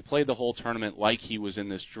because he played the whole tournament like he was in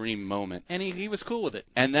this dream moment. And he was cool with it.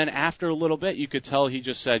 And then after a little bit, you could tell he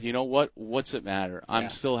just said, you know what, what's it matter? I'm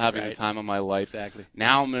still having the time of my life. Exactly.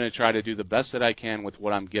 Now I'm going to try to do the best that I can with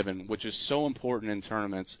what I'm given, which is so important in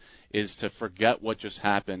tournaments, is to forget what just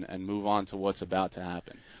happened and move on to what's about to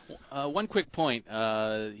happen. One quick point.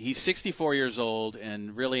 He's 64 years old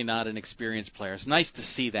and really not an experienced player. It's nice to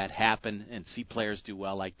see that happen and see players do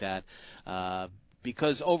well like that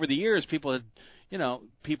because over the years people had,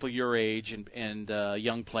 people your age and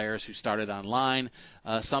young players who started online,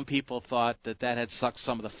 some people thought that had sucked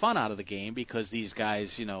some of the fun out of the game because these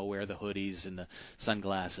guys, wear the hoodies and the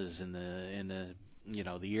sunglasses and the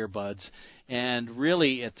the earbuds, and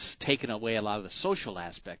really it's taken away a lot of the social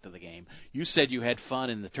aspect of the game. You said you had fun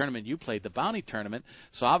in the tournament you played, the Bounty Tournament,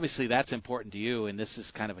 so obviously that's important to you, and this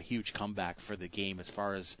is kind of a huge comeback for the game as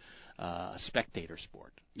far as a spectator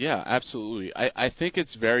sport. Yeah, absolutely. I think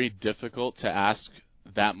it's very difficult to ask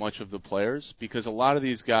that much of the players because a lot of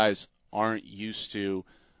these guys aren't used to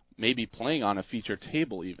maybe playing on a feature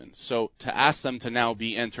table even. So to ask them to now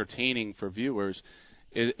be entertaining for viewers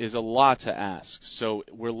is a lot to ask. So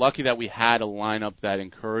we're lucky that we had a lineup that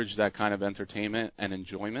encouraged that kind of entertainment and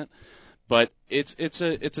enjoyment. But it's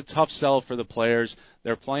a tough sell for the players.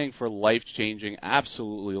 They're playing for life-changing,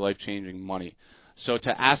 absolutely life-changing money. So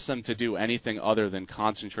to ask them to do anything other than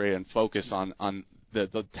concentrate and focus on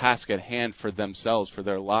the task at hand for themselves, for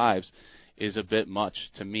their lives, is a bit much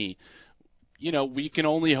to me. We can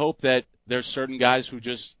only hope that there's certain guys who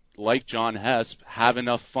just, like John Hesp, have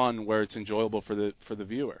enough fun where it's enjoyable for the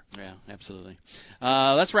viewer. Yeah, absolutely.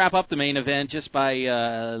 Let's wrap up the main event just by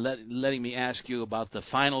letting me ask you about the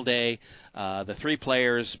final day. The 3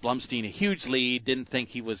 players, Blumstein, a huge lead. Didn't think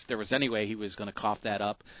there was any way he was going to cough that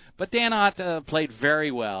up. But Dan Ott played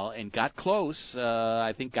very well and got close.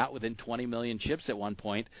 I think got within 20 million chips at one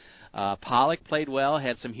point. Pollock played well,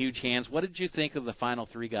 had some huge hands. What did you think of the final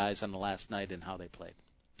 3 guys on the last night and how they played?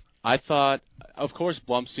 I thought, of course,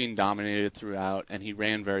 Blumstein dominated throughout, and he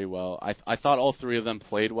ran very well. I thought all 3 of them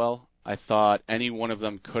played well. I thought any one of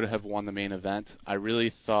them could have won the main event. I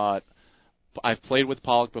really thought I've played with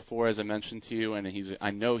Pollock before, as I mentioned to you, and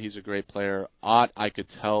I know he's a great player. Ott, I could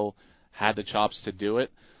tell, had the chops to do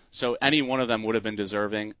it. So any one of them would have been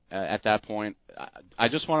deserving at that point. I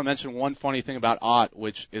just want to mention one funny thing about Ott,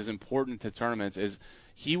 which is important to tournaments, is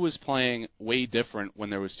he was playing way different when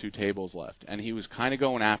there was 2 tables left, and he was kind of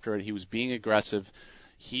going after it. He was being aggressive.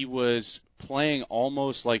 He was playing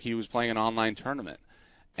almost like he was playing an online tournament.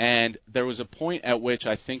 And there was a point at which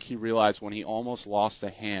I think he realized when he almost lost a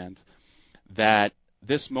hand that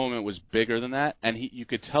this moment was bigger than that, and you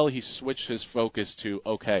could tell he switched his focus to,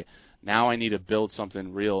 okay, now I need to build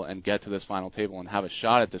something real and get to this final table and have a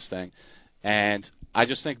shot at this thing. And I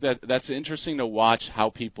just think that's interesting to watch how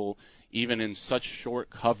people, even in such short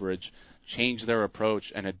coverage, change their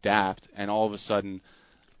approach and adapt, and all of a sudden,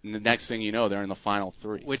 the next thing you know, they're in the final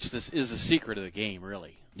 3. Which this is the secret of the game,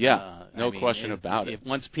 really. Yeah, no question about it. If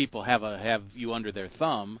once people have you under their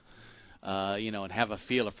thumb, and have a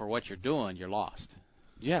feel for what you're doing, you're lost.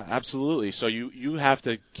 Yeah, absolutely. So you have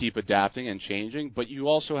to keep adapting and changing, but you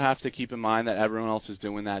also have to keep in mind that everyone else is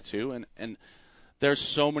doing that too, and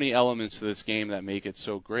there's so many elements to this game that make it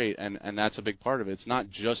so great, and that's a big part of it. It's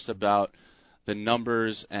not just about the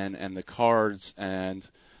numbers and the cards, and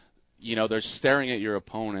there's staring at your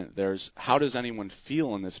opponent. There's how does anyone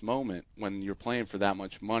feel in this moment when you're playing for that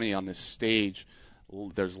much money on this stage.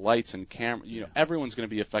 There's lights and camera. Everyone's going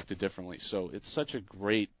to be affected differently. So it's such a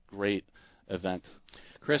great event.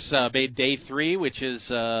 Chris made day 3, which is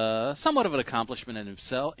somewhat of an accomplishment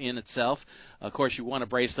in itself. Of course, you won a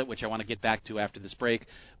bracelet, which I want to get back to after this break.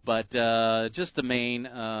 But just the main,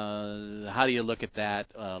 how do you look at that?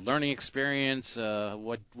 Learning experience,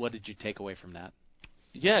 what did you take away from that?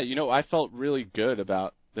 Yeah, I felt really good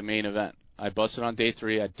about the main event. I busted on day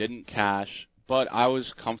 3. I didn't cash, but I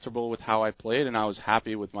was comfortable with how I played, and I was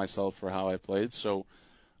happy with myself for how I played. So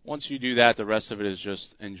once you do that, the rest of it is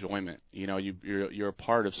just enjoyment. You're a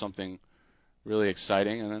part of something really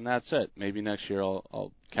exciting, and then that's it. Maybe next year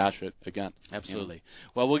I'll cash it again. Absolutely.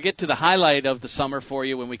 Well, we'll get to the highlight of the summer for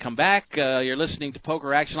you when we come back. You're listening to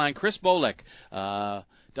Poker Action Line. Chris Bolick,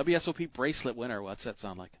 WSOP bracelet winner. What's that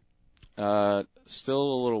sound like? Still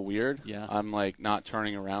a little weird. Yeah. I'm not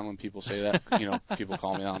turning around when people say that. People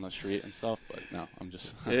call me on the street and stuff, but no, I'm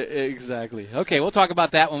just Exactly. Okay, we'll talk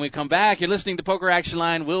about that when we come back. You're listening to Poker Action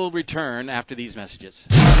Line. We'll return after these messages.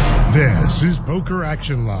 This is Poker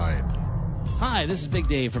Action Line. Hi, this is Big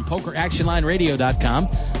Dave from PokerActionLineRadio.com.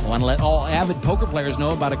 I want to let all avid poker players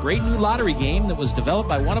know about a great new lottery game that was developed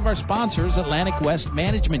by one of our sponsors, Atlantic West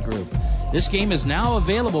Management Group. This game is now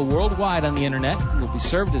available worldwide on the Internet and will be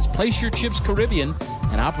served as Place Your Chips Caribbean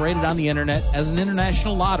and operated on the Internet as an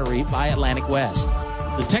international lottery by Atlantic West.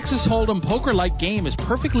 The Texas Hold'em poker-like game is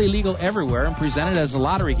perfectly legal everywhere and presented as a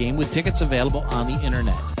lottery game with tickets available on the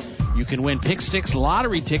Internet. You can win Pick 6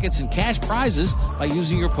 lottery tickets and cash prizes by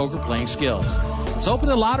using your poker playing skills. It's open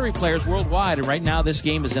to lottery players worldwide, and right now this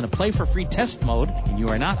game is in a play-for-free test mode, and you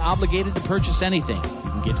are not obligated to purchase anything.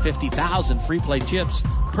 You can get 50,000 free play chips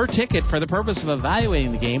per ticket for the purpose of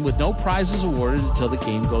evaluating the game with no prizes awarded until the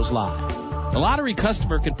game goes live. The lottery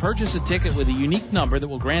customer can purchase a ticket with a unique number that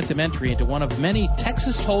will grant them entry into one of many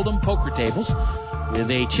Texas Hold'em poker tables with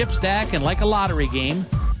a chip stack, and like a lottery game,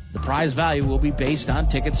 the prize value will be based on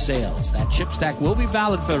ticket sales. That chip stack will be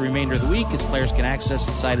valid for the remainder of the week, as players can access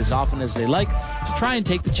the site as often as they like to try and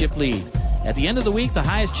take the chip lead. At the end of the week, the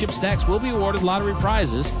highest chip stacks will be awarded lottery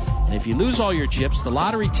prizes, and if you lose all your chips, the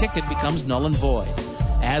lottery ticket becomes null and void.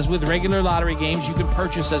 As with regular lottery games, you can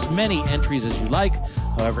purchase as many entries as you like.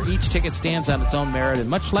 However, each ticket stands on its own merit,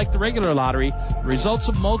 and much like the regular lottery, the results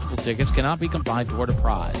of multiple tickets cannot be combined toward a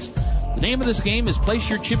prize. The name of this game is Place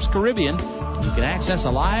Your Chips Caribbean, and you can access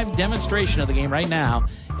a live demonstration of the game right now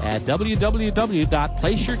at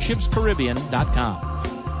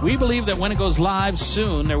www.placeyourchipscaribbean.com. We believe that when it goes live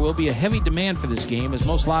soon, there will be a heavy demand for this game, as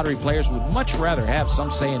most lottery players would much rather have some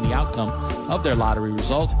say in the outcome of their lottery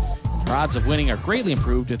result. Their odds of winning are greatly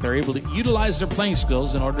improved if they're able to utilize their playing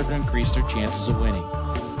skills in order to increase their chances of winning.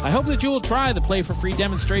 I hope that you will try the Play for Free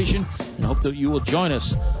demonstration and hope that you will join us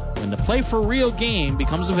when the Play for Real game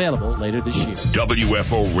becomes available later this year.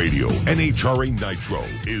 WFO Radio NHRA Nitro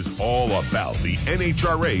is all about the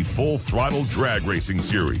NHRA Full Throttle Drag Racing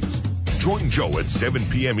Series. Join Joe at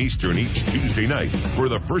 7 p.m. Eastern each Tuesday night for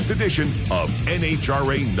the first edition of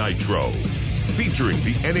NHRA Nitro. Featuring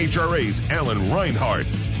the NHRA's Alan Reinhart.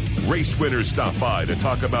 Race winners stop by to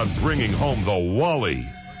talk about bringing home the Wally.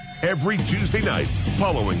 Every Tuesday night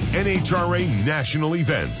following NHRA national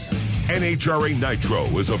events. NHRA Nitro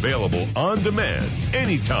is available on demand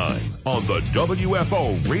anytime on the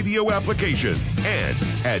WFO radio application and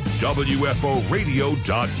at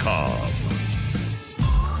WFOradio.com.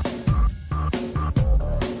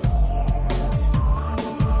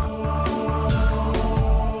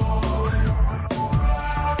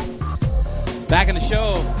 Back in the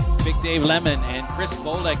show, Big Dave Lemon and Chris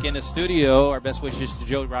Bolek in the studio. Our best wishes to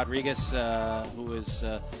Joe Rodriguez, who has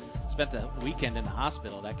spent the weekend in the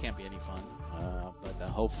hospital. That can't be any fun. But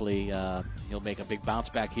hopefully he'll make a big bounce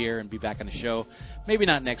back here and be back on the show. Maybe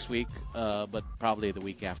not next week, but probably the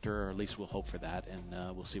week after, or at least we'll hope for that,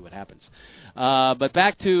 and we'll see what happens. But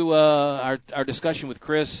back to our discussion with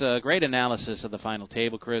Chris. Great analysis of the final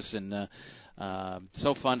table, Chris, and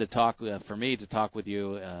so fun to talk for me to talk with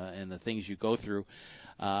you and the things you go through.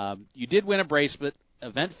 You did win a bracelet,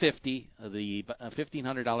 Event 50, the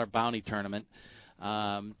 $1,500 bounty tournament.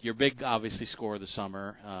 Your big, obviously, score of the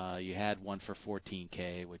summer. You had one for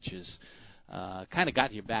 $14K, which is kind of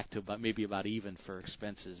got you back to about even for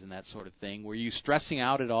expenses and that sort of thing. Were you stressing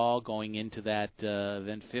out at all going into that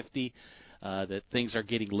Event 50 that things are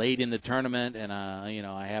getting late in the tournament and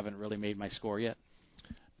I haven't really made my score yet?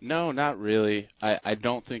 No, not really. I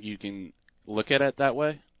don't think you can look at it that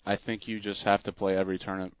way. I think you just have to play every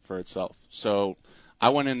tournament for itself. So I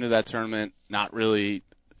went into that tournament not really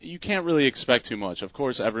 – you can't really expect too much. Of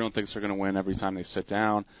course, everyone thinks they're going to win every time they sit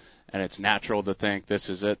down, and it's natural to think this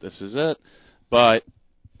is it. But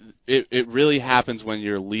it really happens when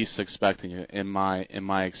you're least expecting it, in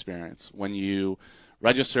my experience. When you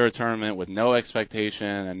register a tournament with no expectation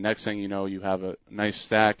and next thing you know you have a nice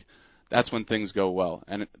stack – that's when things go well.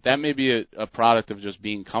 And that may be a product of just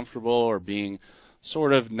being comfortable or being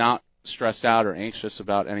sort of not stressed out or anxious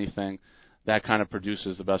about anything. That kind of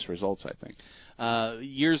produces the best results, I think. Several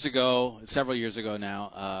years ago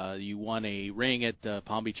now, you won a ring at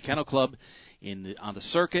Palm Beach Kennel Club on the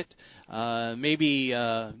circuit. Maybe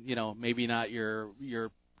not your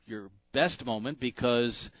best moment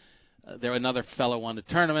because another fellow won the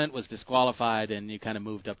tournament, was disqualified, and you kind of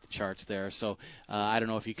moved up the charts there. So I don't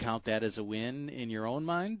know if you count that as a win in your own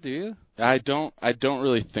mind. Do you? I don't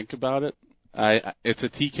really think about it. It's a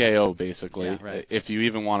TKO basically, yeah, right. If you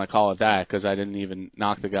even want to call it that, because I didn't even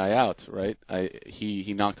knock the guy out. Right?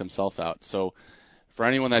 He knocked himself out. So for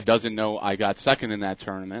anyone that doesn't know, I got second in that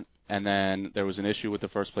tournament, and then there was an issue with the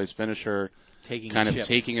first place finisher.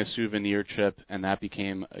 Taking a souvenir chip, and that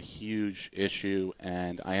became a huge issue,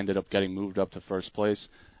 and I ended up getting moved up to first place,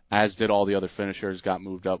 as did all the other finishers, got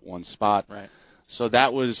moved up one spot. Right. So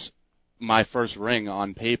that was my first ring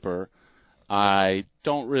on paper. I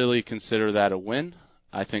don't really consider that a win.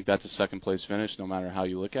 I think that's a second-place finish, no matter how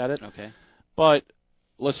you look at it. Okay. But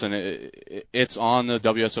listen, it's on the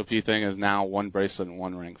WSOP thing as now one bracelet and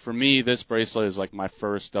one ring. For me, this bracelet is like my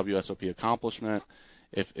first WSOP accomplishment.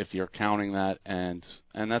 If you're counting that, and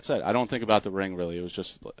that's it. I don't think about the ring really. It was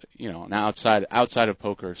just an outside of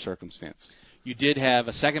poker circumstance. You did have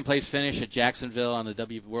a second place finish at Jacksonville on the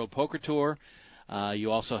W World Poker Tour.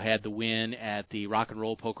 You also had the win at the Rock and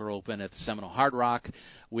Roll Poker Open at the Seminole Hard Rock,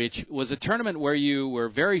 which was a tournament where you were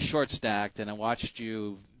very short stacked, and I watched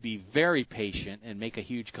you be very patient and make a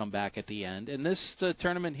huge comeback at the end. And this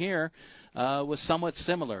tournament here was somewhat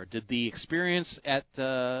similar. Did the experience at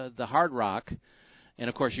the Hard Rock, and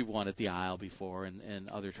of course you've won at the Isle before and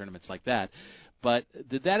other tournaments like that, but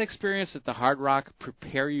did that experience at the Hard Rock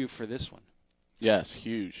prepare you for this one? Yes,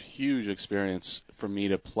 huge experience for me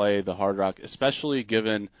to play the Hard Rock, especially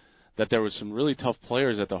given that there was some really tough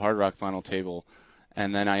players at the Hard Rock final table,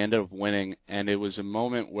 and then I ended up winning, and it was a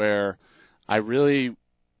moment where I really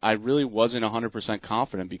wasn't 100%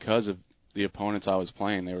 confident because of the opponents I was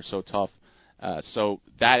playing. They were so tough. So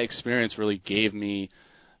that experience really gave me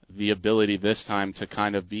the ability this time to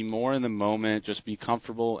kind of be more in the moment, just be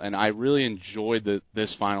comfortable, and I really enjoyed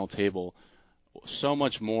this final table so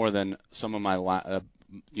much more than some of my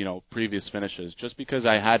previous finishes, just because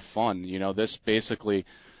I had fun. This basically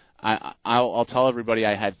I'll tell everybody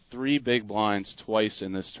I had 3 big blinds twice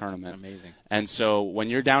in this tournament. Amazing. And so when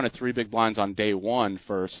you're down to 3 big blinds on day one,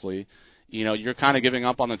 firstly, you're kind of giving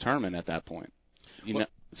up on the tournament at that point.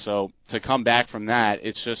 So to come back from that,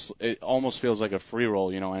 it almost feels like a free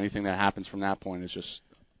roll. Anything that happens from that point is just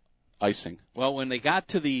icing. Well, when they got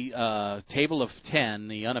to the table of 10,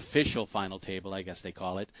 the unofficial final table, I guess they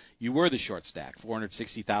call it, you were the short stack,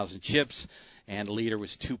 460,000 chips, and the leader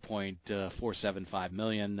was $2.475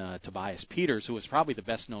 million. Tobias Peters, who was probably the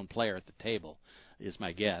best-known player at the table, is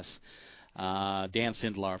my guess. Dan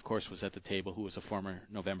Sindelar, of course, was at the table, who was a former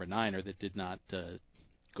November Niner that did not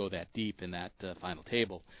go that deep in that final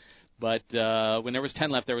table. But when there was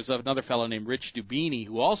 10 left, there was another fellow named Rich Dubini,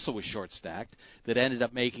 who also was short-stacked, that ended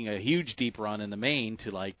up making a huge deep run in the main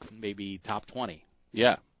to, maybe top 20.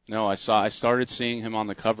 Yeah. No, I started seeing him on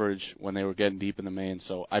the coverage when they were getting deep in the main.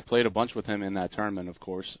 So I played a bunch with him in that tournament, of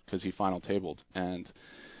course, because he final tabled. And,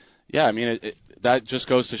 yeah, I mean, that just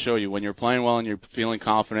goes to show you, when you're playing well and you're feeling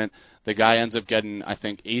confident, the guy ends up getting, I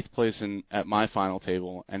think, 8th place at my final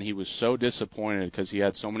table. And he was so disappointed because he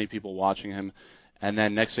had so many people watching him. And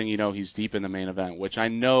then next thing you know, he's deep in the main event, which I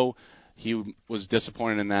know he was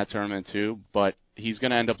disappointed in that tournament too, but he's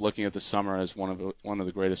going to end up looking at the summer as one of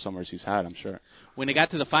the greatest summers he's had, I'm sure. When they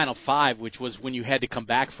got to the final 5, which was when you had to come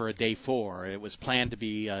back for a day 4, it was planned to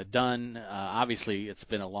be done. Obviously, it's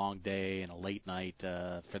been a long day and a late night.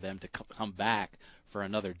 For them to come back for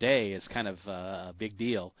another day is kind of a big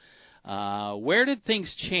deal. Where did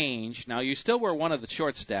things change? Now, you still were one of the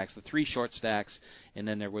short stacks, the 3 short stacks, and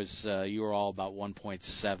then there was you were all about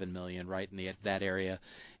 1.7 million, right, in that area.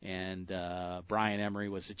 And Brian Emery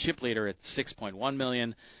was the chip leader at 6.1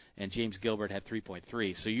 million, and James Gilbert had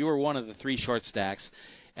 3.3. So you were one of the 3 short stacks.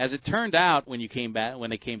 As it turned out, when they came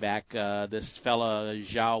back, this fella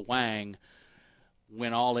Zhao Wang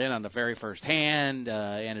went all in on the very first hand,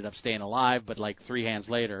 ended up staying alive, but 3 hands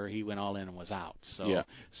later, he went all in and was out.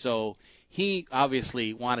 So he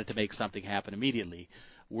obviously wanted to make something happen immediately.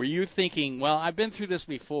 Were you thinking, well, I've been through this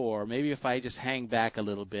before, maybe if I just hang back a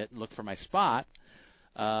little bit and look for my spot,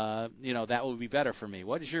 that would be better for me?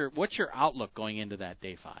 What's your outlook going into that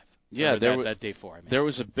day 5? Yeah, that day 4. There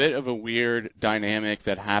was a bit of a weird dynamic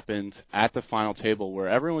that happened at the final table where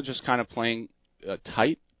everyone was just kind of playing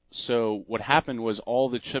tight. So what happened was all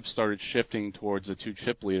the chips started shifting towards the 2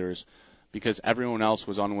 chip leaders because everyone else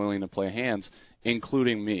was unwilling to play hands,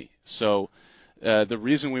 including me. So the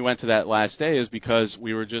reason we went to that last day is because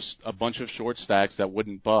we were just a bunch of short stacks that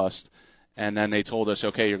wouldn't bust, and then they told us,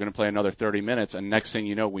 okay, you're going to play another 30 minutes, and next thing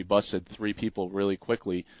you know, we busted 3 people really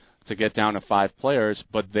quickly to get down to 5 players,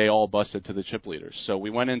 but they all busted to the chip leaders. So we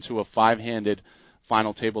went into a 5-handed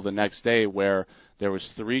final table the next day where there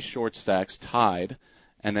was 3 short stacks tied,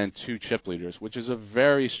 and then 2 chip leaders, which is a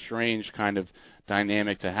very strange kind of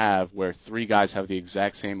dynamic to have where 3 guys have the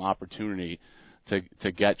exact same opportunity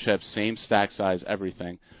to get chips, same stack size,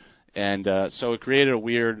 everything. And so it created a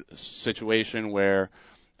weird situation where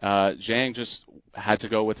Zhang just had to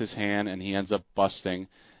go with his hand, and he ends up busting.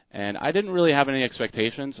 And I didn't really have any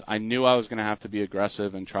expectations. I knew I was going to have to be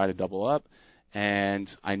aggressive and try to double up, and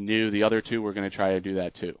I knew the other 2 were going to try to do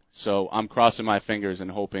that too. So I'm crossing my fingers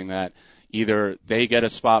and hoping that either they get a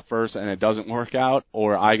spot first and it doesn't work out,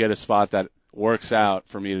 or I get a spot that works out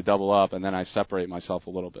for me to double up, and then I separate myself a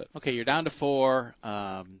little bit. Okay, you're down to 4.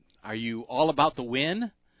 Are you all about the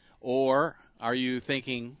win, or are you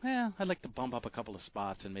thinking, I'd like to bump up a couple of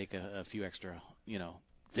spots and make a few extra,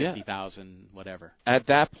 50,000, whatever? At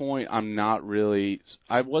that point,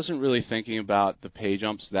 I wasn't really thinking about the pay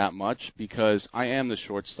jumps that much because I am the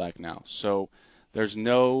short stack now. So there's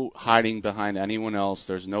no hiding behind anyone else.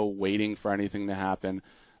 There's no waiting for anything to happen.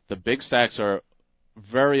 The big stacks are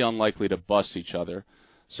very unlikely to bust each other.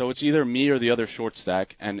 So it's either me or the other short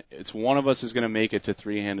stack, and it's one of us is going to make it to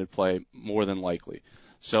 3-handed play more than likely.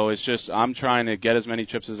 So it's just I'm trying to get as many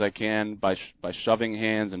chips as I can by shoving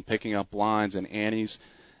hands and picking up blinds and antes.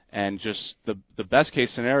 And just the best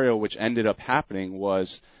case scenario, which ended up happening,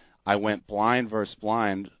 was I went blind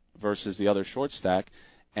versus the other short stack,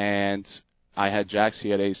 and I had jacks, he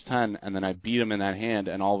had ace-10, and then I beat him in that hand,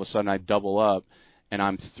 and all of a sudden I double up, and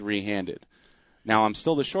I'm 3-handed. Now, I'm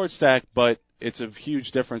still the short stack, but it's a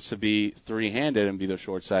huge difference to be 3-handed and be the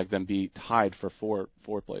short stack than be tied for four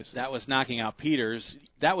places. That was knocking out Peters.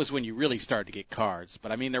 That was when you really started to get cards.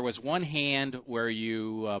 But, I mean, there was one hand where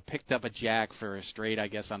you picked up a jack for a straight, I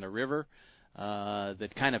guess, on the river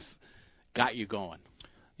that kind of got you going.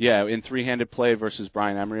 Yeah, in 3-handed play versus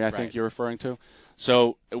Brian Emery, I think you're referring to.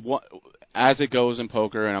 So as it goes in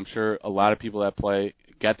poker, and I'm sure a lot of people that play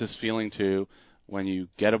get this feeling too, when you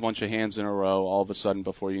get a bunch of hands in a row, all of a sudden,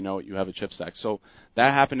 before you know it, you have a chip stack. So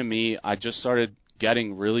that happened to me. I just started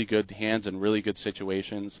getting really good hands in really good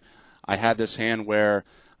situations. I had this hand where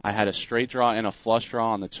I had a straight draw and a flush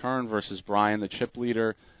draw on the turn versus Brian, the chip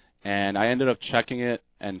leader, and I ended up checking it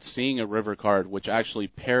and seeing a river card, which actually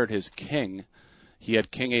paired his king. He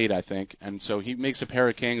had king 8, I think, and so he makes a pair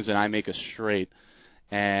of kings and I make a straight,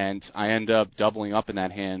 and I end up doubling up in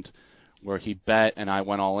that hand where he bet and I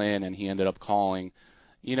went all in and he ended up calling.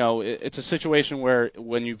 You know, it's a situation where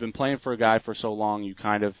when you've been playing for a guy for so long, you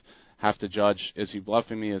kind of have to judge, is he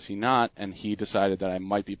bluffing me, is he not? And he decided that I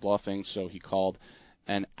might be bluffing, so he called.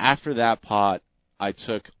 And after that pot, I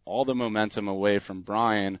took all the momentum away from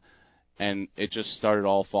Brian, and it just started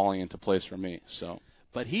all falling into place for me. So.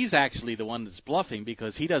 But he's actually the one that's bluffing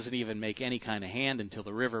because he doesn't even make any kind of hand until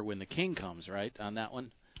the river when the king comes, right, on that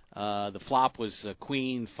one? The flop was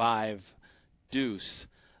queen, 5, deuce,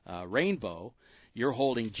 rainbow. You're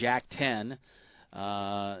holding jack 10.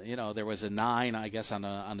 There was a 9, I guess, on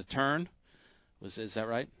the turn. Is that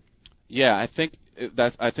right? Yeah, I think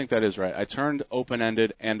that is right. I turned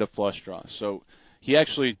open-ended and a flush draw. So he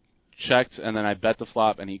actually checked, and then I bet the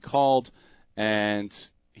flop, and he called, and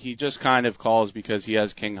he just kind of calls because he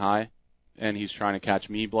has king high, and he's trying to catch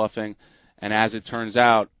me bluffing. And as it turns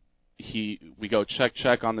out, we go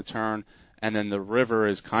check on the turn, and then the river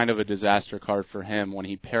is kind of a disaster card for him when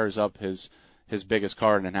he pairs up his biggest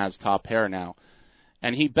card and has top pair now.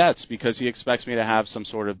 And he bets because he expects me to have some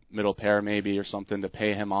sort of middle pair maybe or something to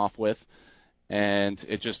pay him off with. And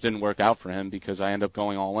it just didn't work out for him because I end up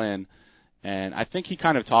going all in. And I think he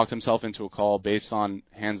kind of talked himself into a call based on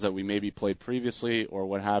hands that we maybe played previously or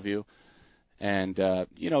what have you. And,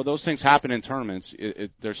 those things happen in tournaments.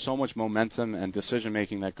 There's so much momentum and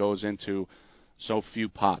decision-making that goes into so few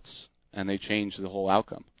pots, and they change the whole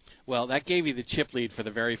outcome. Well, that gave you the chip lead for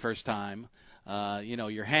the very first time.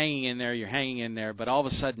 You're hanging in there, but all of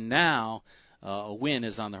a sudden now a win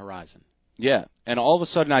is on the horizon. Yeah, and all of a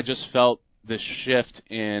sudden I just felt this shift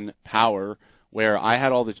in power where I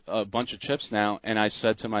had a bunch of chips now, and I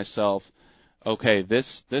said to myself, okay,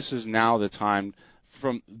 this is now the time.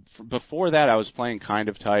 From before that, I was playing kind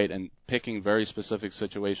of tight and picking very specific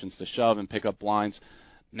situations to shove and pick up blinds.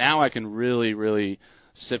 Now I can really, really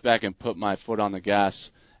sit back and put my foot on the gas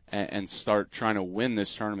and start trying to win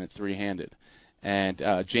this tournament three-handed. And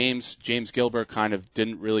James Gilbert kind of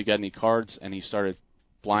didn't really get any cards, and he started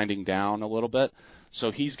blinding down a little bit. So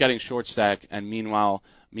he's getting short stack, and meanwhile,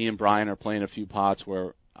 me and Brian are playing a few pots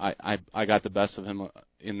where I got the best of him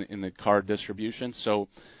in the card distribution. So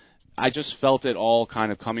I just felt it all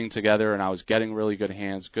kind of coming together, and I was getting really good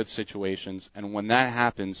hands, good situations. And when that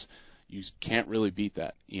happens, you can't really beat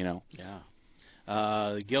that, Yeah.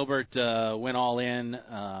 Gilbert went all in.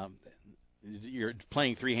 You're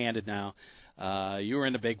playing three-handed now. You were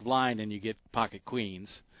in the big blind, and you get pocket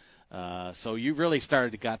queens. So you really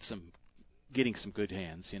started to getting some good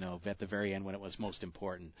hands, at the very end when it was most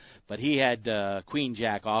important. But he had queen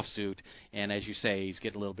jack offsuit, and as you say, he's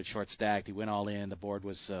getting a little bit short stacked. He went all in. The board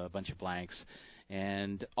was a bunch of blanks.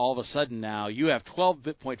 And all of a sudden now you have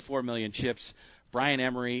 12.4 million chips. Brian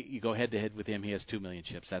Emery, you go head-to-head with him. He has 2 million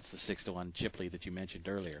chips. That's the 6-1 chip lead that you mentioned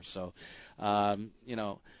earlier. So,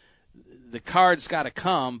 the cards got to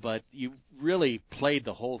come, but you really played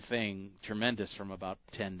the whole thing tremendous from about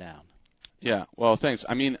 10 down. Yeah, well, thanks.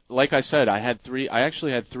 I mean, like I said, I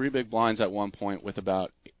actually had 3 big blinds at one point with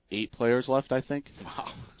about 8 players left, I think.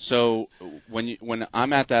 Wow. So when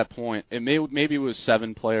I'm at that point, maybe it was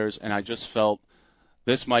 7 players, and I just felt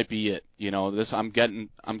this might be it. I'm getting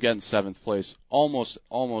 7th place almost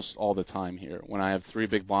all the time here. When I have 3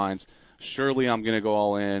 big blinds, surely I'm going to go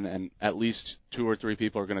all in, and at least 2 or 3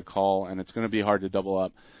 people are going to call, and it's going to be hard to double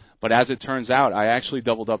up. But as it turns out, I actually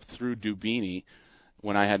doubled up through Dubini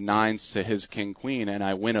when I had 9s to his king-queen, and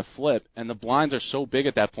I win a flip. And the blinds are so big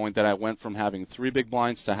at that point that I went from having 3 big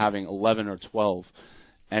blinds to having 11 or 12.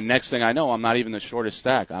 And next thing I know, I'm not even the shortest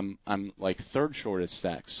stack. I'm like 3rd shortest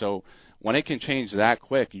stack. So when it can change that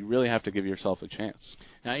quick, you really have to give yourself a chance.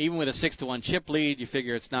 Now, even with a 6-1 chip lead, you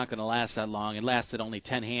figure it's not going to last that long. It lasted only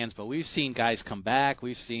 10 hands, but we've seen guys come back.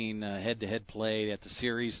 We've seen head-to-head play at the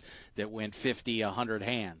series that went 50, 100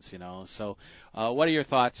 hands, So what are your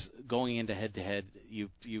thoughts going into head-to-head?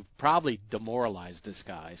 You've probably demoralized this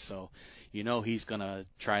guy, so he's going to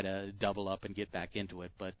try to double up and get back into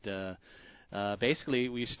it. But basically,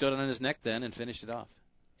 we stood on his neck then and finished it off.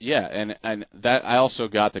 Yeah, and that I also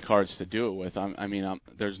got the cards to do it with.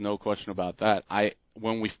 There's no question about that.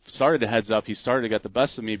 When we started the heads up, he started to get the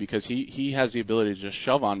best of me because he has the ability to just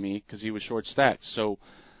shove on me because he was short stacked. So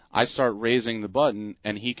I start raising the button,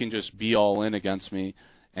 and he can just be all in against me.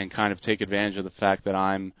 and kind of take advantage of the fact that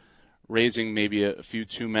I'm raising maybe a few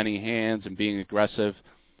too many hands and being aggressive.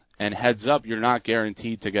 And heads up, you're not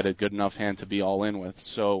guaranteed to get a good enough hand to be all in with.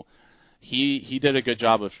 So he did a good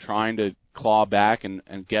job of trying to claw back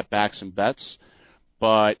and get back some bets.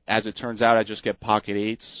 But as it turns out, I just get pocket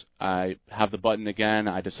eights. I have the button again.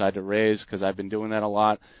 I decide to raise because I've been doing that a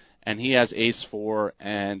lot. And he has ace-4,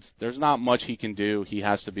 and there's not much he can do. He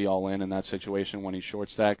has to be all in that situation when he's short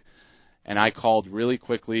stack. And I called really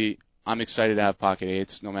quickly. I'm excited to have pocket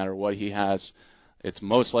eights no matter what he has. It's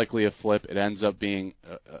most likely a flip. It ends up being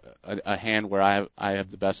a hand where I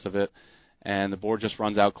have the best of it. And the board just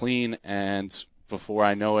runs out clean, and before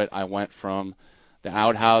I know it, I went from the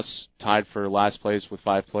outhouse, tied for last place with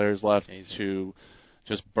 5 players left, to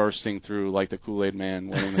just bursting through like the Kool-Aid Man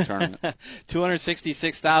winning the tournament.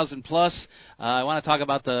 266,000 plus. I want to talk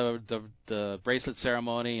about the bracelet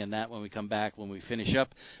ceremony and that when we come back, when we finish up.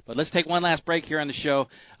 But let's take one last break here on the show.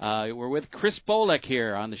 We're with Chris Bolek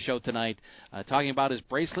here on the show tonight, talking about his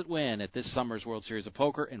bracelet win at this summer's World Series of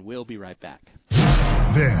Poker, and we'll be right back.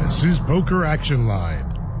 This is Poker Action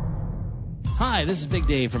Line. Hi, this is Big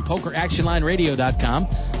Dave from PokerActionLineRadio.com.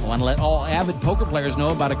 I want to let all avid poker players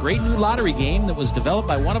know about a great new lottery game that was developed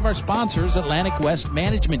by one of our sponsors, Atlantic West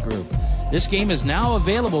Management Group. This game is now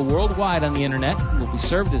available worldwide on the Internet and will be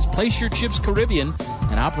served as Place Your Chips Caribbean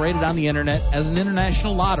and operated on the Internet as an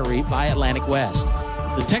international lottery by Atlantic West.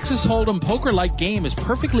 The Texas Hold'em poker-like game is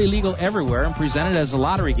perfectly legal everywhere and presented as a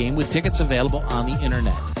lottery game with tickets available on the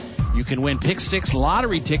Internet. You can win Pick 6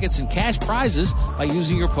 lottery tickets and cash prizes by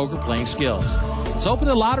using your poker playing skills. It's open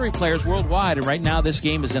to lottery players worldwide, and right now this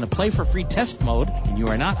game is in a play-for-free test mode, and you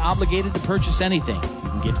are not obligated to purchase anything.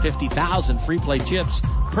 You can get 50,000 free play chips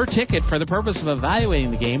per ticket for the purpose of evaluating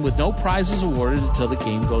the game with no prizes awarded until the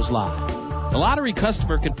game goes live. The lottery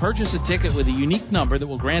customer can purchase a ticket with a unique number that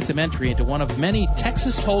will grant them entry into one of many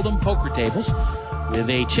Texas Hold'em poker tables with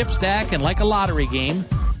a chip stack, and like a lottery game,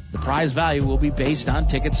 the prize value will be based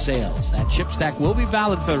on ticket sales. That chip stack will be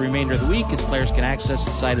valid for the remainder of the week, as players can access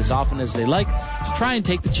the site as often as they like to try and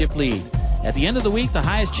take the chip lead. At the end of the week, the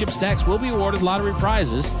highest chip stacks will be awarded lottery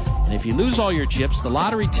prizes, and if you lose all your chips, the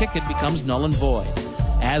lottery ticket becomes null and void.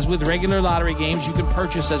 As with regular lottery games, you can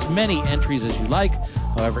purchase as many entries as you like.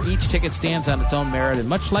 However, each ticket stands on its own merit,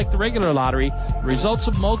 and much like the regular lottery, the results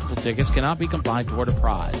of multiple tickets cannot be combined toward a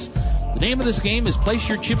prize. The name of this game is Place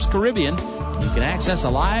Your Chips Caribbean, and you can access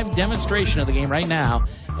a live demonstration of the game right now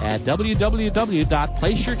at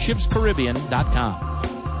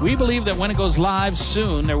www.placeyourchipscaribbean.com. We believe that when it goes live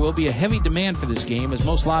soon, there will be a heavy demand for this game, as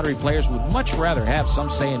most lottery players would much rather have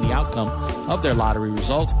some say in the outcome of their lottery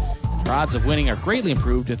result. Their odds of winning are greatly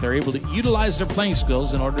improved if they're able to utilize their playing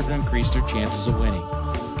skills in order to increase their chances of winning.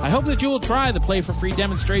 I hope that you will try the Play for Free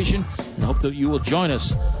demonstration, and hope that you will join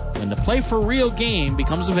us when the Play for Real game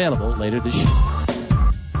becomes available later this year.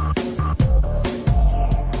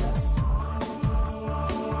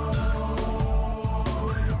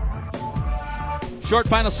 Short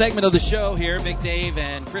final segment of the show here. Big Dave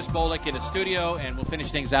and Chris Bolek in the studio, and we'll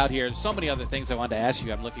finish things out here. There's so many other things I wanted to ask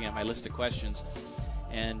you. I'm looking at my list of questions.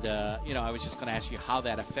 And, I was just going to ask you how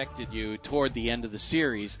that affected you toward the end of the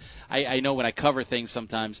series. I know when I cover things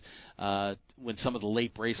sometimes, when some of the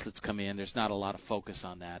late bracelets come in, there's not a lot of focus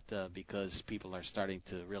on that because people are starting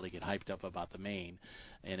to really get hyped up about the main,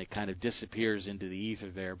 and it kind of disappears into the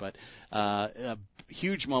ether there. But a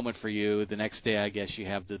huge moment for you. The next day, I guess, you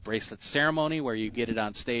have the bracelet ceremony where you get it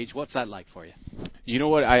on stage. What's that like for you? You know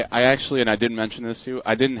what? I actually, and I didn't mention this to you,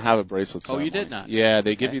 I didn't have a bracelet ceremony. Oh, you did not? Yeah,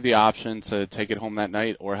 they give you the option to take it home that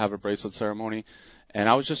night or have a bracelet ceremony. And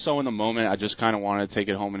I was just so in the moment, I just kind of wanted to take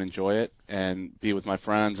it home and enjoy it and be with my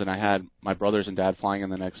friends. And I had my brothers and dad flying in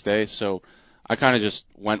the next day, so I kind of just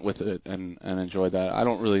went with it and enjoyed that. I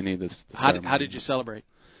don't really need this ceremony. How did you celebrate?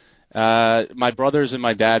 My brothers and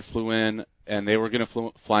my dad flew in, and they were going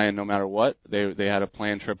to fly in no matter what. They had a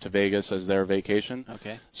planned trip to Vegas as their vacation.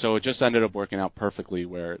 Okay. So it just ended up working out perfectly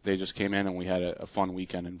where they just came in and we had a fun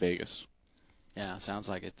weekend in Vegas. Yeah, sounds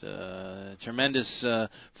like it. Tremendous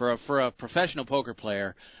for a professional poker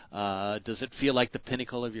player. Does it feel like the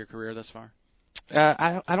pinnacle of your career thus far?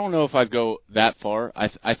 I don't know if I'd go that far.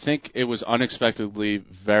 I think it was unexpectedly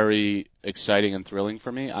very exciting and thrilling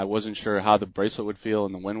for me. I wasn't sure how the bracelet would feel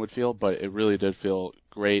and the win would feel, but it really did feel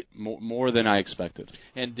great, more than I expected.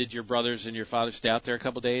 And did your brothers and your father stay out there a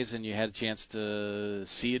couple of days and you had a chance to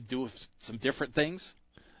see it do some different things?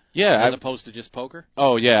 Yeah, as opposed to just poker?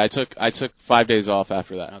 Oh yeah, I took 5 days off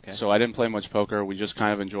after that. Okay. So I didn't play much poker. We just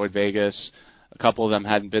kind of enjoyed Vegas. A couple of them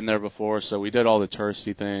hadn't been there before, so we did all the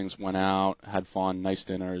touristy things, went out, had fun, nice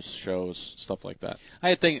dinners, shows, stuff like that. I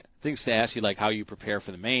had things to ask you, like how you prepare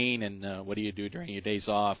for the main, and what do you do during your days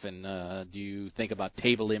off, and do you think about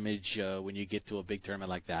table image when you get to a big tournament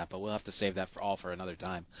like that? But we'll have to save that for another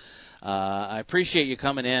time. I appreciate you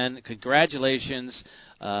coming in. Congratulations.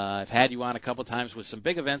 I've had you on a couple times with some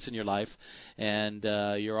big events in your life, and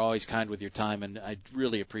you're always kind with your time, and I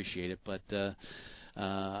really appreciate it. But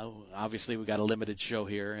obviously we got a limited show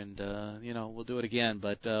here, and we'll do it again.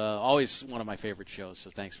 But always one of my favorite shows. So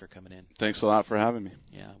thanks for coming in. Thanks a lot for having me.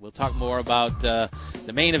 Yeah, we'll talk more about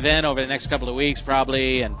the main event over the next couple of weeks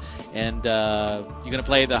probably, and you're going to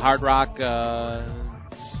play the Hard Rock.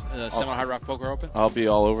 Seminole Hard Rock Poker Open? I'll be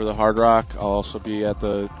all over the Hard Rock. I'll also be at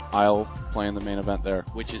the Isle playing the main event there.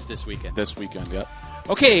 Which is this weekend? This weekend, yep.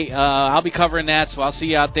 Okay, I'll be covering that, so I'll see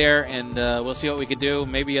you out there, and we'll see what we can do.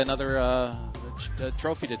 Maybe another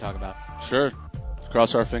trophy to talk about. Sure.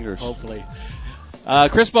 Cross our fingers. Hopefully.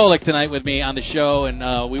 Chris Bolick tonight with me on the show,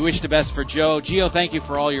 and we wish the best for Joe. Gio, thank you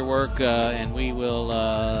for all your work, and we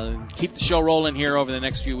will keep the show rolling here over the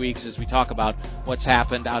next few weeks as we talk about what's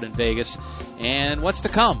happened out in Vegas and what's to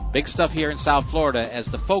come. Big stuff here in South Florida as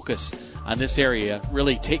the focus on this area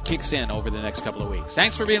really kicks in over the next couple of weeks.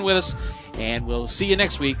 Thanks for being with us, and we'll see you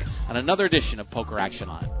next week on another edition of Poker Action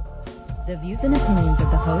Live. The views and opinions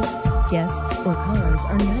of the hosts, guests, or callers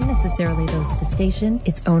are not necessarily those of the station,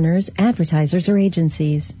 its owners, advertisers, or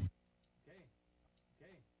agencies.